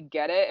 Like I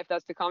get it if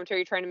that's the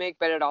commentary you're trying to make,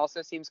 but it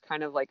also seems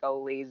kind of like a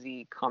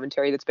lazy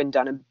commentary that's been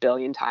done a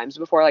billion times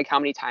before. Like how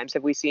many times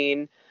have we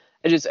seen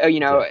just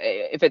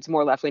if it's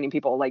more left leaning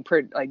people like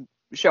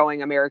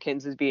showing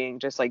Americans as being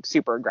just like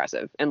super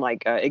aggressive and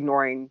like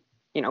ignoring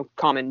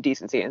common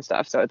decency and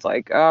stuff. So it's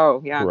like,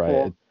 oh yeah, right.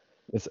 Cool.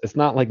 It's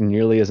not like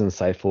nearly as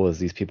insightful as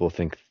these people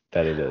think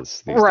that it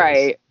is.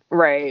 Right.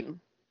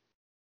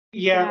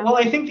 Yeah, well,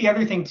 I think the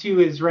other thing too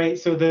is right.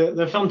 So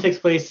the film takes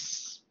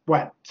place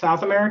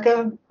South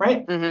America,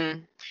 right? Mm-hmm.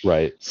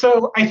 Right.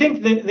 So I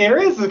think that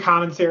there is a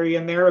commentary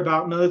in there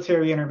about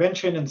military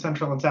intervention in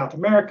Central and South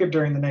America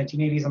during the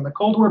 1980s and the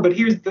Cold War. But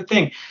here's the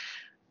thing: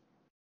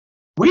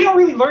 we don't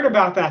really learn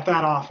about that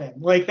often.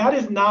 Like that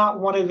is not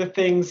one of the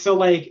things. So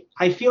like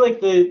I feel like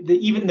the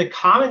even the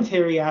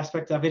commentary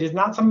aspect of it is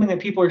not something that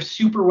people are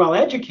super well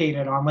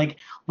educated on. Like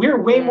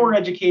we're way more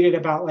educated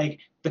about like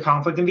the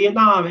conflict in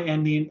Vietnam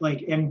and the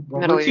like and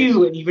World Middle War East.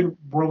 II and even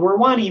World War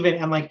One even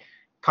and like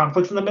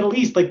conflicts in the Middle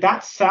East. Like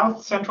that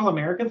South Central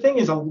America thing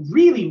is a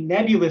really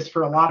nebulous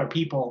for a lot of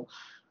people.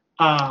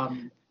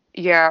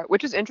 Yeah,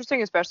 which is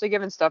interesting, especially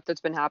given stuff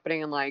that's been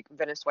happening in like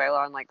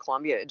Venezuela and like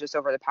Colombia just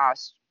over the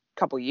past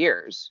couple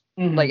years.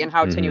 Like, and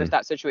how tenuous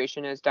that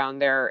situation is down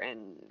there,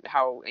 and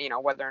how, you know,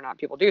 whether or not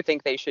people do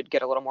think they should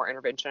get a little more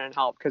intervention and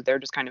help because they're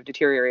just kind of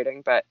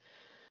deteriorating. But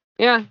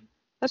yeah,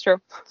 that's true.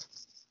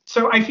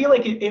 So I feel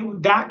like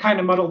that kind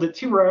of muddled it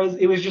too, where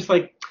it was just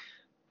like,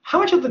 how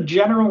much of the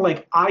general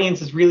like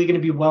audience is really going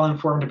to be well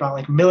informed about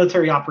like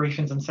military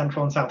operations in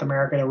Central and South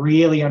America to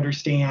really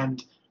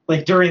understand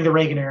like during the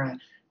Reagan era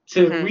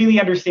to really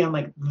understand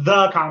like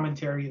the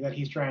commentary that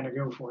he's trying to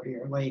go for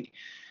here, like,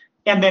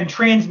 and then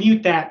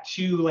transmute that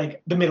to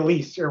like the Middle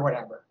East or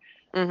whatever.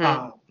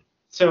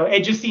 So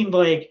it just seemed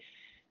like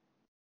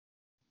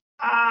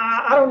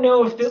I don't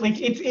know if like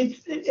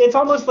it's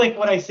almost like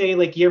what I say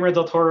like Guillermo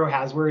del Toro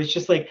has, where it's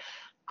just like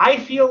I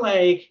feel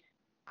like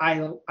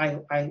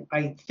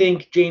I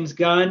think James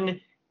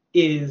Gunn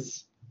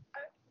is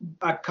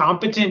a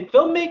competent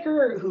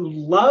filmmaker who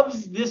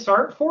loves this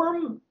art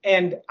form,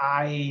 and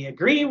I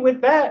agree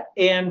with that.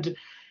 And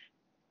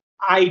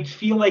I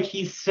feel like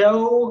he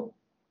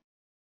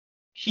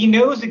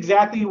knows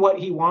exactly what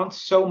he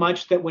wants so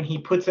much that when he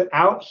puts it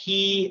out,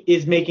 he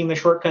is making the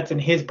shortcuts in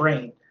his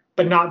brain,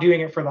 but not doing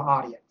it for the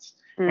audience.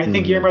 I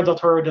think Guillermo del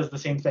Toro does the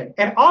same thing.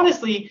 And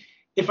honestly,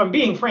 if I'm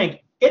being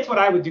frank, it's what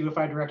I would do if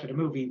I directed a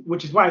movie,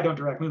 which is why I don't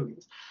direct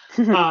movies.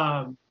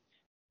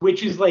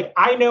 Which is like,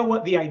 I know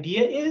what the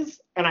idea is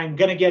and I'm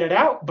going to get it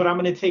out, but I'm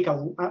going to take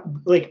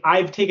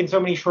I've taken so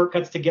many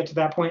shortcuts to get to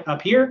that point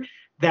up here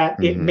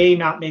that it may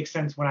not make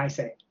sense when I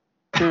say it.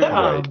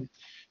 Right.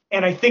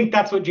 And I think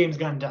that's what James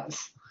Gunn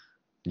does.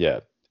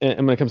 Yeah.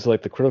 And when it comes to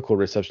like the critical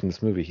reception of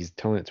this movie, he's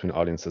telling it to an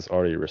audience that's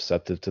already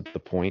receptive to the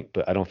point,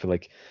 but I don't feel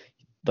like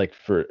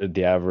for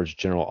the average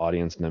general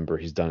audience member,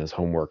 he's done his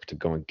homework to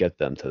go and get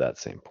them to that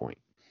same point.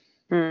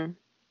 I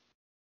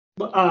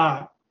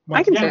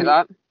can say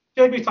that. I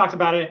feel like we've talked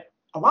about it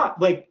a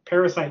lot, like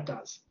Parasite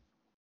does.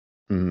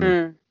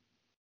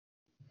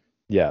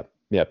 Yeah.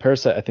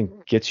 Parasite, I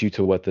think, gets you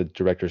to what the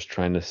director's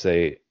trying to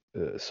say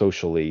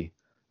socially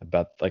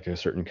about like a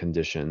certain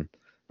condition,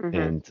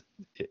 and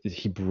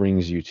he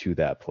brings you to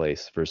that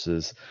place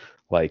versus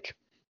like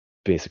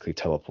basically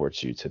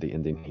teleports you to the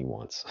ending he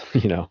wants.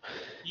 You know?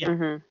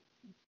 Yeah.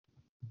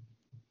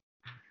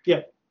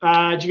 Yeah.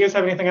 Do you guys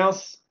have anything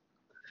else?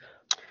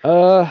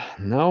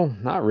 No,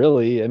 not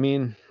really. I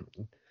mean,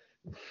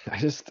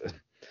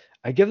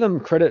 I give them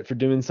credit for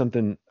doing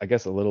something, I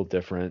guess, a little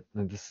different.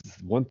 And this is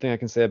one thing I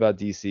can say about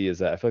DC is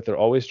that I feel like they're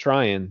always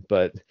trying,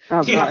 but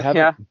I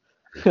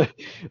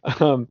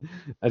don't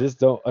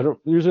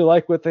usually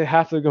like what they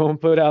have to go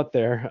and put out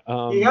there.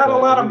 You got a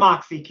lot of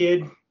moxie,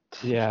 kid.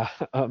 Yeah.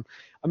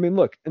 I mean,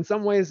 look, in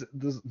some ways,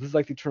 this is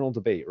like the eternal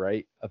debate,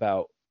 right?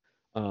 About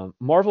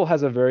Marvel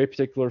has a very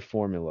particular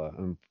formula.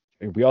 And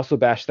we also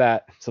bash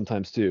that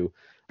sometimes too.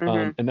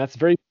 And that's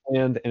very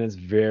bland and it's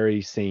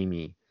very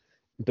samey.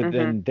 But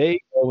then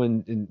they go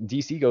and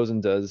DC goes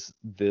and does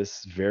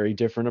this very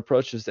different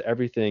approaches to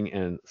everything.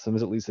 And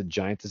sometimes it leads to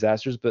giant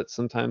disasters, but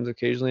sometimes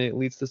occasionally it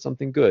leads to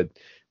something good,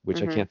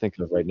 which I can't think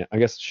of right now. I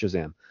guess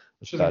Shazam.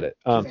 That's about it.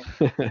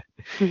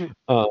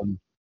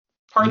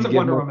 Parts of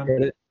Wonder Woman.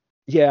 Credit?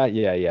 Yeah,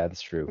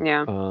 that's true.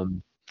 Yeah.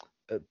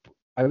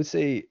 I would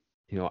say,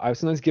 I would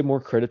sometimes give more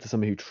credit to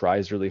somebody who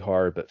tries really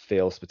hard but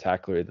fails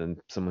spectacularly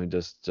than someone who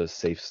just does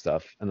safe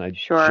stuff. And I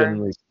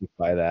generally stick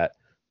by that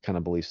kind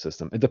of belief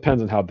system. It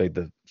depends on how big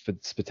the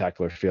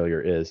spectacular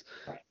failure is.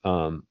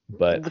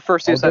 But the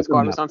first Suicide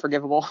Squad was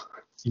unforgivable.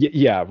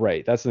 Yeah,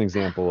 right. That's an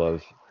example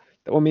of.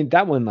 I mean,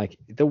 that one, like,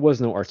 there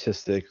was no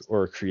artistic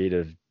or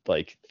creative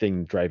like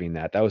thing driving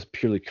that. That was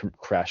purely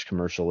crash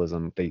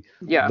commercialism. They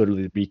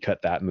literally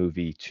recut that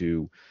movie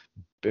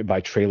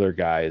by trailer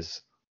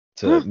guys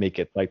to make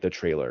it like the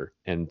trailer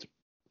and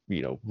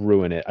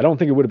ruin it. I don't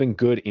think it would have been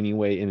good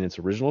anyway in its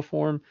original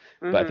form,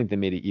 but I think they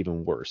made it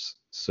even worse.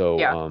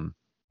 So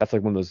that's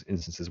like one of those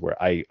instances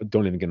where I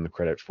don't even give them the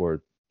credit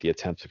for the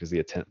attempt because the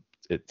attempt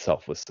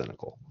itself was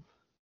cynical.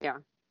 Yeah,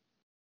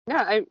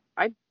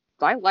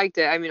 I liked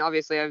it. I mean,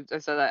 obviously, I've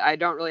said that I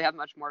don't really have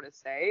much more to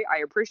say. I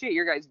appreciate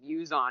your guys'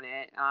 views on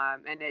it,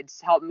 and it's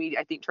helped me,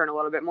 I think, turn a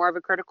little bit more of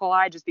a critical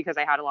eye, just because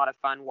I had a lot of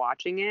fun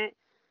watching it.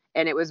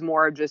 And it was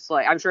more just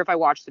like, I'm sure if I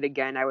watched it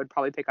again, I would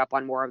probably pick up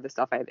on more of the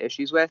stuff I have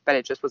issues with, but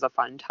it just was a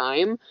fun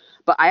time.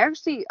 But I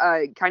actually,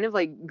 kind of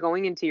like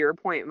going into your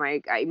point,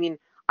 Mike, I mean,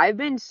 I've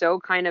been so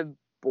kind of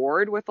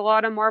bored with a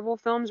lot of Marvel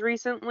films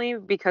recently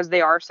because they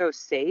are so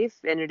safe,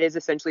 and it is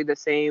essentially the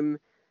same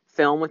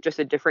film with just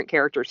a different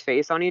character's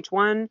face on each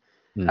one.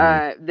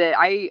 That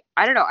I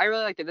don't know. I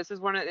really liked it. This is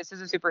a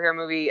superhero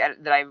movie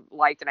that I've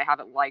liked and I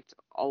haven't liked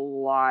a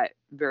lot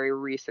very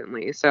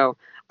recently. So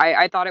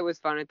I thought it was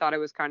fun. I thought it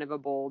was kind of a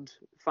bold,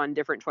 fun,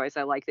 different choice.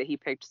 I like that he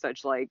picked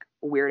such like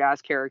weird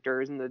ass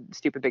characters and the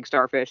stupid big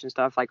starfish and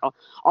stuff. Like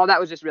all that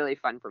was just really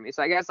fun for me.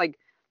 So I guess like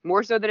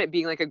more so than it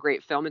being like a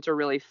great film, it's a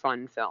really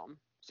fun film.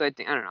 So I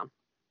don't know.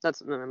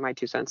 That's my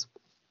 2 cents.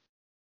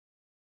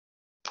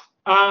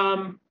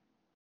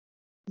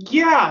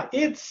 Yeah,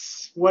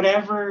 it's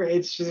whatever.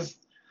 It's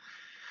just,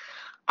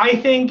 I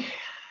think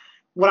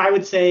what I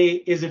would say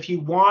is if you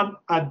want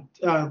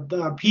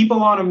the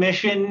people on a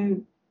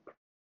mission,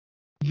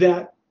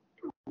 that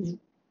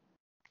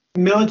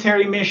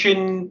military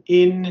mission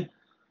in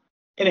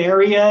an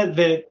area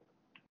that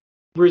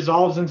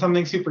resolves in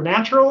something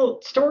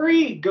supernatural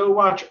story, go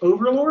watch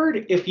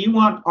Overlord. If you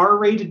want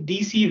R-rated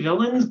DC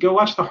villains, go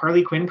watch the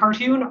Harley Quinn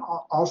cartoon,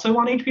 also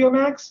on HBO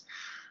Max.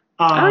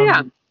 Oh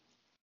yeah.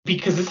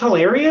 Because it's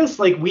hilarious.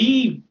 Like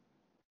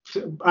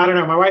I don't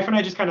know, my wife and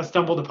I just kind of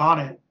stumbled upon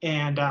it,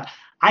 and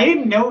I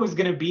didn't know it was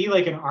going to be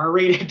like an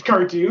R-rated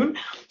cartoon.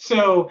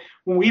 So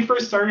when we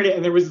first started it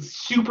and there was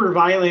super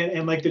violent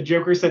and like the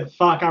Joker said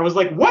fuck, I was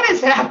like, what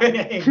is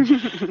happening?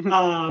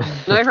 No,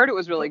 I heard it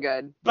was really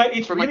good. But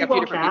it's from really like a few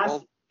well different cast.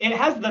 people. It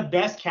has the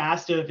best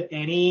cast of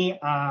any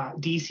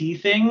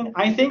DC thing.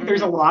 I think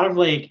there's a lot of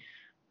like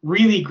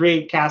really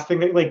great casting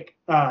that like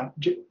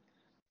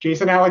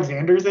Jason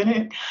Alexander's in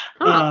it.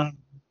 Huh.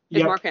 Is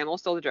yep. Mark Hamill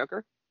still the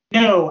Joker?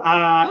 No,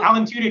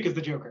 Alan Tudyk is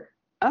the Joker.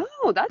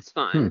 Oh, that's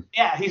fun.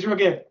 Yeah, he's real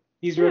good.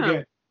 He's real good.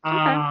 Okay.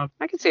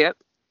 I can see it.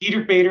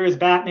 Diedrich Bader is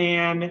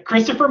Batman.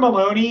 Christopher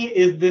Maloney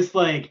is this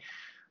like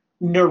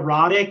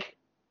neurotic,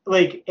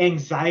 like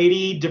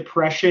anxiety,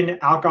 depression,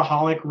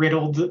 alcoholic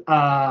riddled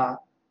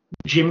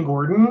Jim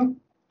Gordon.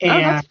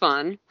 And that's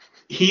fun.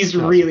 He's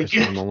really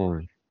good.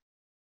 Maloney.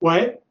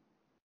 What?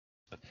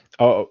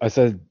 Oh, I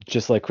said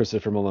just like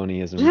Christopher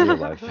Maloney is in real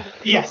life.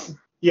 Yes.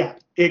 Yeah,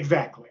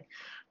 exactly.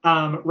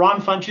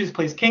 Ron Funches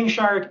plays King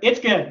Shark. It's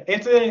good.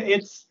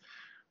 It's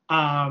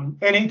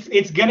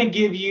gonna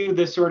give you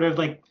the sort of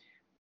like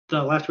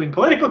the left-wing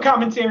political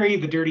commentary,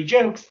 the dirty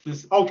jokes,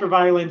 this ultra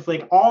violence,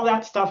 like all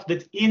that stuff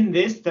that's in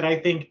this that I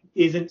think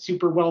isn't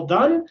super well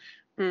done.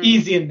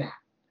 Is in that.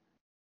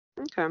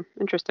 Okay,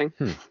 interesting.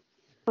 I'll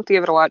have to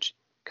give it a watch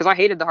because I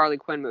hated the Harley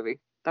Quinn movie.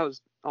 That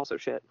was also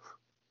shit.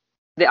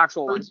 The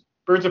actual one.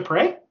 Birds of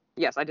Prey?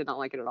 Yes, I did not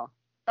like it at all.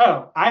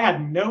 Oh, I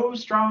had no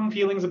strong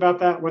feelings about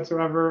that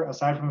whatsoever,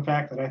 aside from the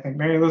fact that I think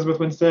Mary Elizabeth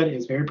Winstead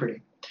is very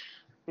pretty.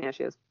 Yeah,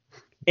 she is.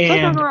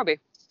 And so Robbie.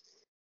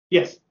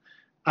 Yes.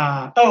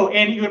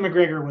 And Ewan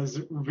McGregor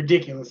was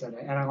ridiculous in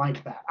it, and I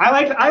liked that. I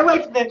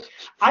liked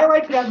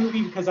that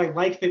movie because I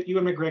liked that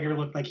Ewan McGregor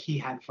looked like he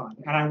had fun,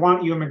 and I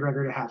want Ewan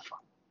McGregor to have fun.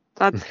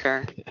 That's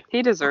fair.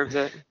 He deserves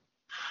it.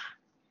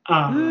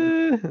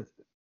 We'll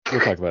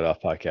talk about it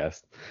off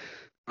podcast.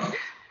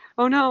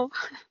 Oh no.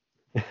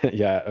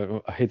 Yeah,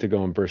 I hate to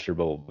go and burst your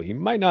bubble, but he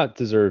might not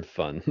deserve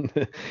fun.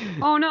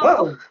 Oh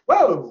no.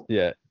 Whoa.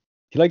 Yeah.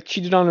 He like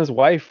cheated on his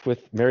wife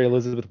with Mary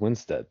Elizabeth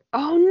Winstead.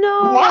 Oh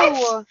no.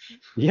 What?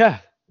 Yeah.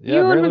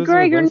 Ewan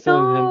McGregor,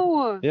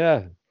 no.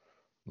 Yeah.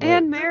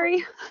 And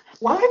Mary.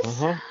 What?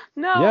 Uh-huh.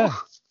 No. Yeah.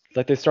 It's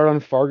like they started on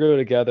Fargo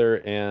together,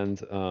 and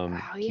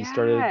he yeah.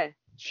 started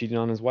cheating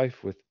on his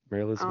wife with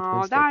Mary Elizabeth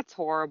Winstead. Oh, that's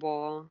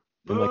horrible.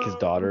 And like his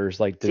daughters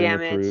like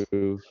didn't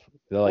approve.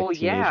 They're like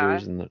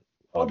teenagers, and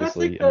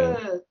obviously,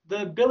 that's like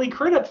the Billy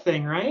Crudup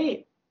thing,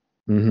 right?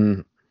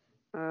 Mm-hmm.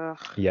 Ugh.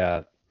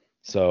 Yeah.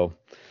 So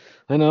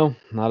I know,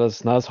 not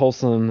as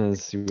wholesome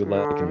as you would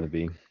like him to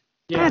be.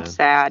 Yeah. That's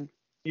sad.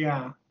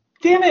 Yeah.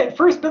 Damn it!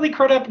 First Billy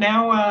Crudup,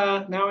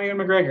 now Ewan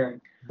McGregor.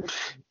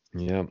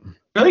 Yep.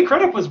 Billy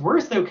Crudup was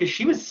worse though, because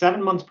she was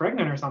 7 months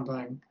pregnant or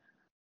something.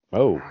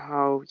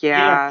 Oh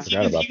yeah. He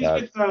was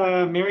with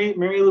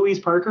Mary Louise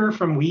Parker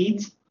from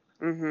Weeds.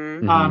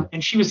 Mm-hmm.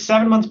 And she was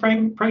 7 months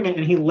pregnant,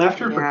 and he left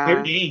her for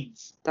Claire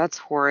Danes. That's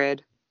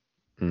horrid.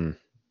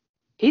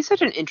 He's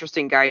such an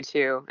interesting guy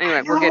too.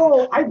 Anyway,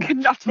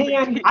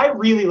 I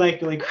really like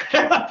Billy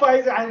Crudup.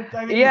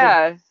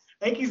 I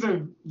think he's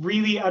a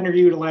really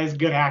underutilized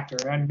good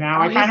actor, and now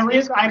I kind of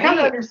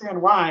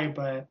understand why.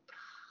 But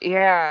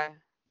yeah,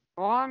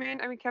 well, I mean,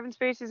 Kevin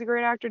Spacey's a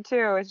great actor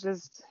too. It's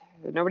just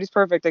nobody's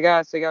perfect, I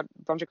guess. They got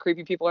a bunch of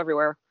creepy people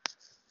everywhere.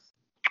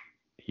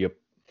 Yep.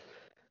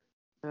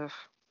 Ugh.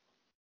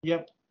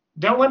 Yep.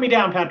 Don't let me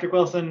down, Patrick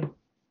Wilson.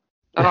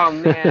 Oh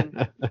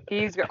man,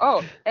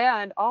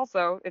 and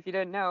also, if you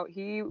didn't know,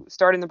 he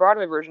starred in the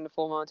Broadway version of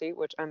Full Monty,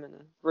 which I'm in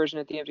the version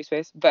at the Empty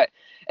Space.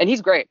 And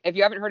he's great. If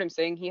you haven't heard him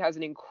sing, he has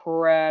an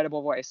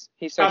incredible voice.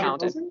 He's so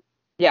talented. Wilson?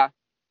 Yeah.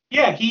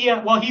 Yeah,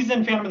 he's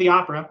in Phantom of the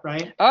Opera,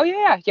 right? Oh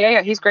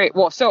yeah. He's great.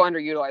 Well, so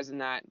underutilized in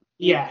that.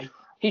 Yeah.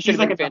 He should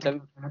have been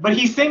Phantom. But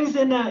he sings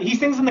in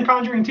The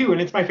Conjuring too,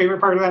 and it's my favorite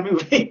part of that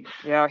movie.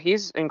 Yeah,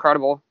 he's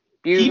incredible.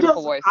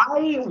 Beautiful voice.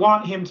 I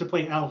want him to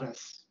play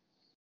Elvis.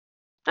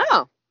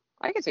 Oh.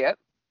 I can see it.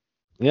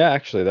 Yeah,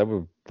 actually, that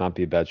would not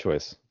be a bad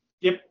choice.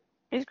 Yep.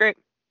 He's great.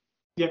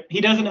 Yep.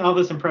 He does an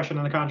Elvis impression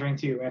on The Conjuring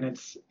too, and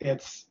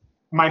it's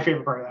my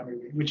favorite part of that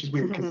movie, which is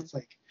weird because it's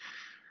like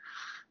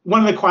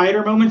one of the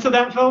quieter moments of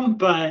that film,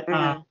 but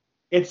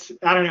it's,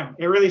 I don't know,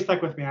 it really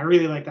stuck with me. I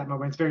really like that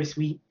moment. It's very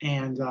sweet,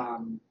 and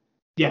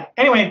yeah.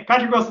 Anyway,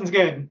 Patrick Wilson's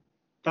good.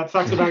 That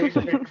sucks about it.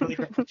 Really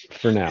great.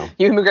 For now.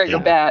 Ewan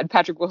McGregor bad.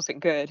 Patrick Wilson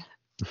good.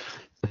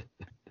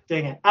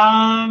 Dang it.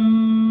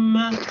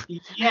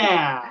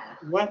 Yeah.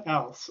 What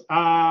else?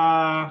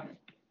 Oh,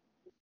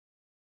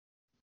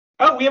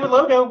 we have a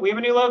logo. We have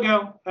a new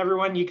logo.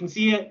 Everyone, you can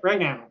see it right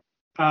now.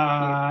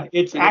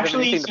 It's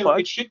actually, so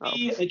it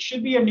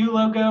should be a new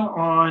logo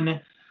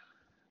on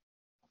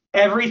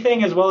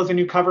everything, as well as a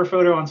new cover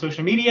photo on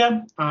social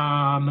media.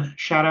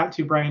 Shout out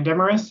to Brian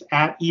Demarest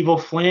at Evil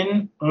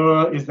Flynn.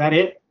 Is that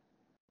it?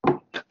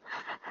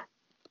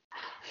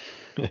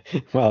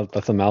 Well,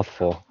 that's a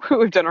mouthful.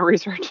 We've done our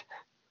research.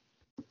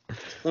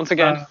 Once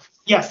again.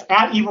 Yes,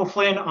 at Evil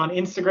Flynn on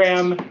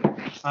Instagram,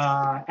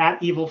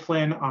 at Evil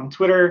Flynn on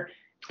Twitter.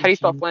 How do you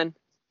spell Flynn?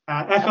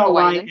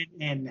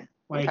 Flynn,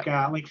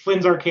 like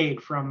Flynn's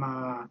Arcade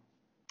from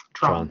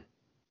Tron.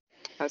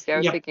 I was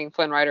thinking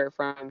Flynn Rider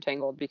from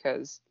Tangled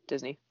because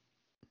Disney.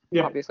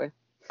 Yeah, obviously.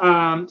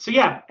 So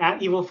yeah,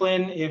 at Evil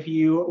Flynn, if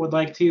you would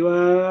like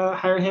to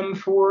hire him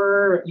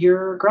for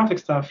your graphic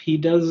stuff, he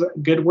does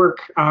good work.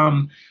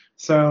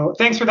 So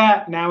thanks for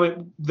that.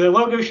 Now the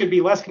logo should be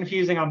less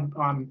confusing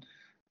on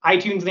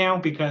iTunes now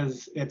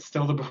because it's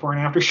still the before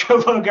and after show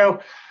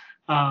logo.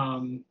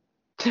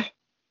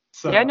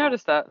 So yeah, I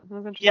noticed that. That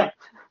was interesting.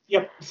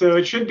 Yep. So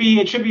it should be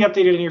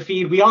updated in your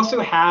feed. We also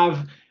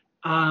have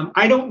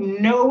I don't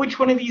know which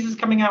one of these is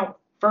coming out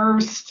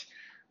first,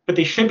 but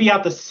they should be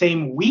out the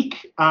same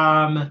week.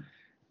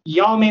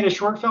 Y'all made a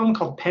short film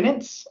called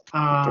Penance.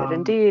 Did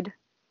indeed.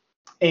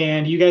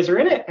 And you guys are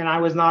in it, and I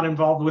was not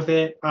involved with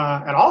it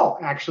at all,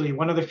 actually.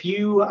 One of the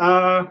few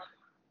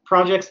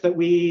projects that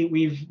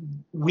we,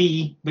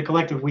 the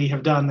collective we,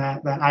 have done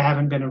that I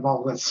haven't been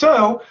involved with.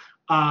 So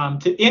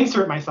to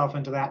insert myself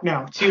into that,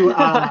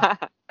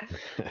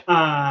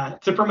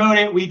 to promote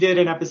it, we did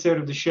an episode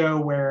of the show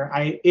where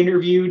I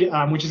interviewed,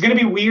 which is going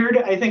to be weird.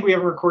 I think we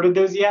haven't recorded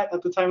those yet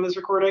at the time of this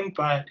recording,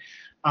 but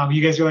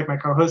you guys are like my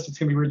co-host. It's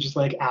going to be weird just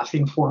like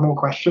asking formal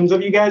questions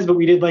of you guys, but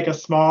we did like a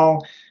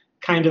small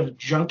kind of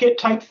junket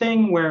type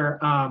thing where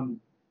I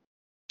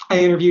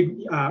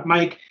interviewed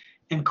Mike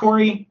and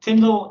Corey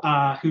Tyndall,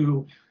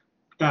 who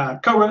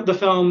co-wrote the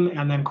film,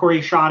 and then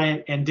Corey shot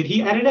it. And did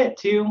he edit it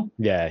too?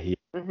 Yeah, he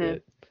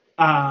did.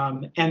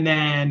 And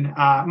then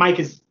Mike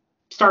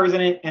stars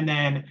in it, and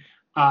then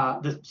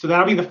so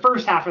that'll be the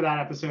first half of that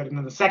episode, and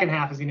then the second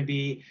half is going to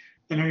be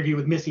an interview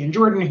with Missy and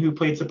Jordan, who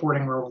played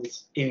supporting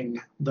roles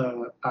in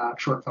the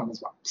short film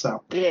as well.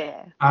 So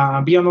yeah,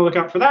 be on the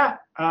lookout for that.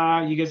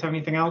 You guys have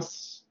anything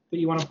else that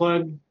you want to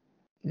plug?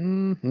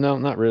 No,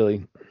 not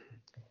really.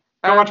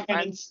 Go watch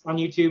Penance on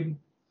YouTube.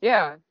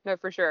 Yeah, no,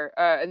 for sure.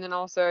 And then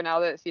also, now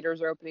that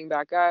theaters are opening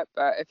back up,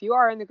 if you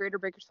are in the greater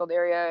Bakersfield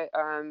area,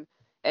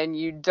 and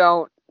you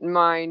don't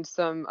mind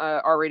some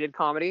R-rated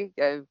comedy,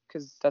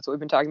 because that's what we've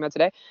been talking about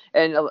today,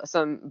 and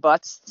some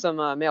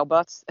male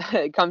butts,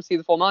 come see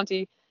The Full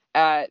Monty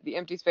at the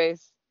Empty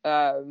Space.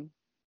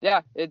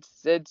 Yeah,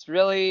 it's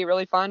really,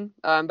 really fun.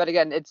 But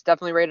again, it's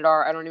definitely rated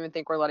R. I don't even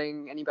think we're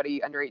letting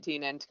anybody under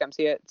 18 in to come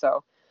see it.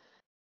 So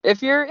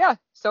if you're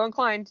so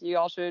inclined, you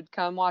all should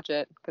come watch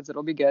it because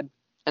it'll be good.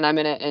 And I'm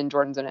in it, and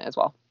Jordan's in it as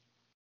well.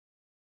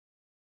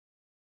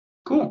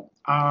 Cool.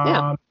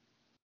 Yeah.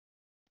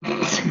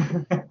 Male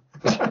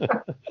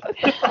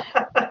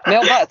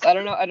butts. I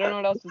don't know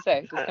what else to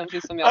say. Just come see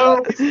some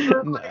male butts.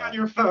 You're recording on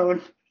your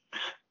phone.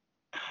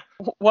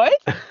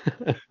 What?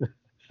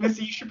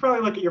 Missy, you should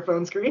probably look at your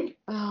phone screen.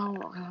 Oh,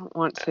 I don't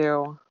want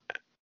to.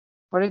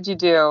 What did you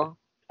do?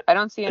 I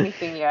don't see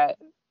anything yet.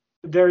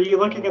 Are you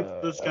looking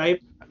at the Skype?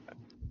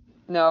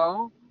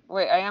 No.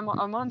 Wait, I'm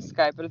on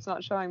Skype, but it's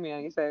not showing me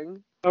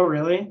anything. Oh,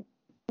 really?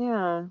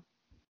 Yeah.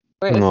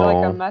 Wait, is it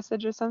like a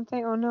message or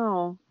something? Oh,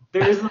 no.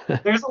 There's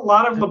a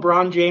lot of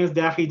LeBron James,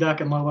 Daffy Duck,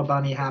 and Lola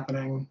Bunny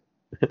happening.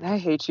 I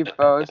hate you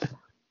both.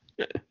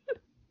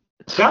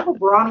 That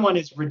LeBron one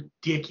is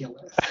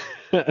ridiculous.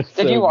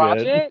 Did you watch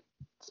it?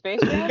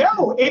 Space Jam?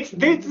 No, it's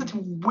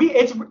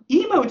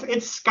emotes.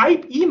 It's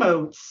Skype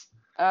emotes.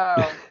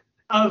 Oh.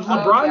 Of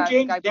LeBron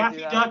James, Skype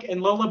Daffy Duck,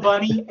 and Lola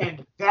Bunny,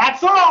 and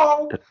that's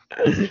all.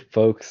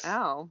 Folks.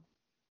 Ow.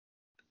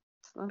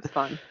 That's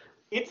fun.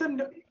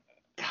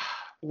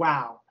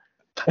 Wow.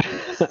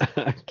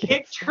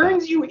 It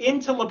turns you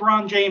into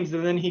LeBron James,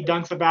 and then he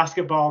dunks a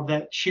basketball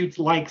that shoots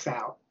likes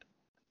out.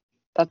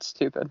 That's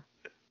stupid.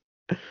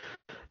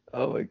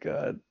 Oh my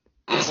god.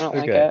 I don't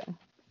like it.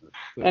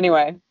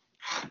 Anyway.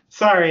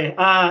 Sorry.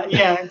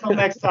 Until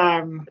next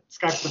time,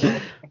 Skype's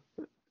the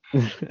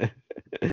best.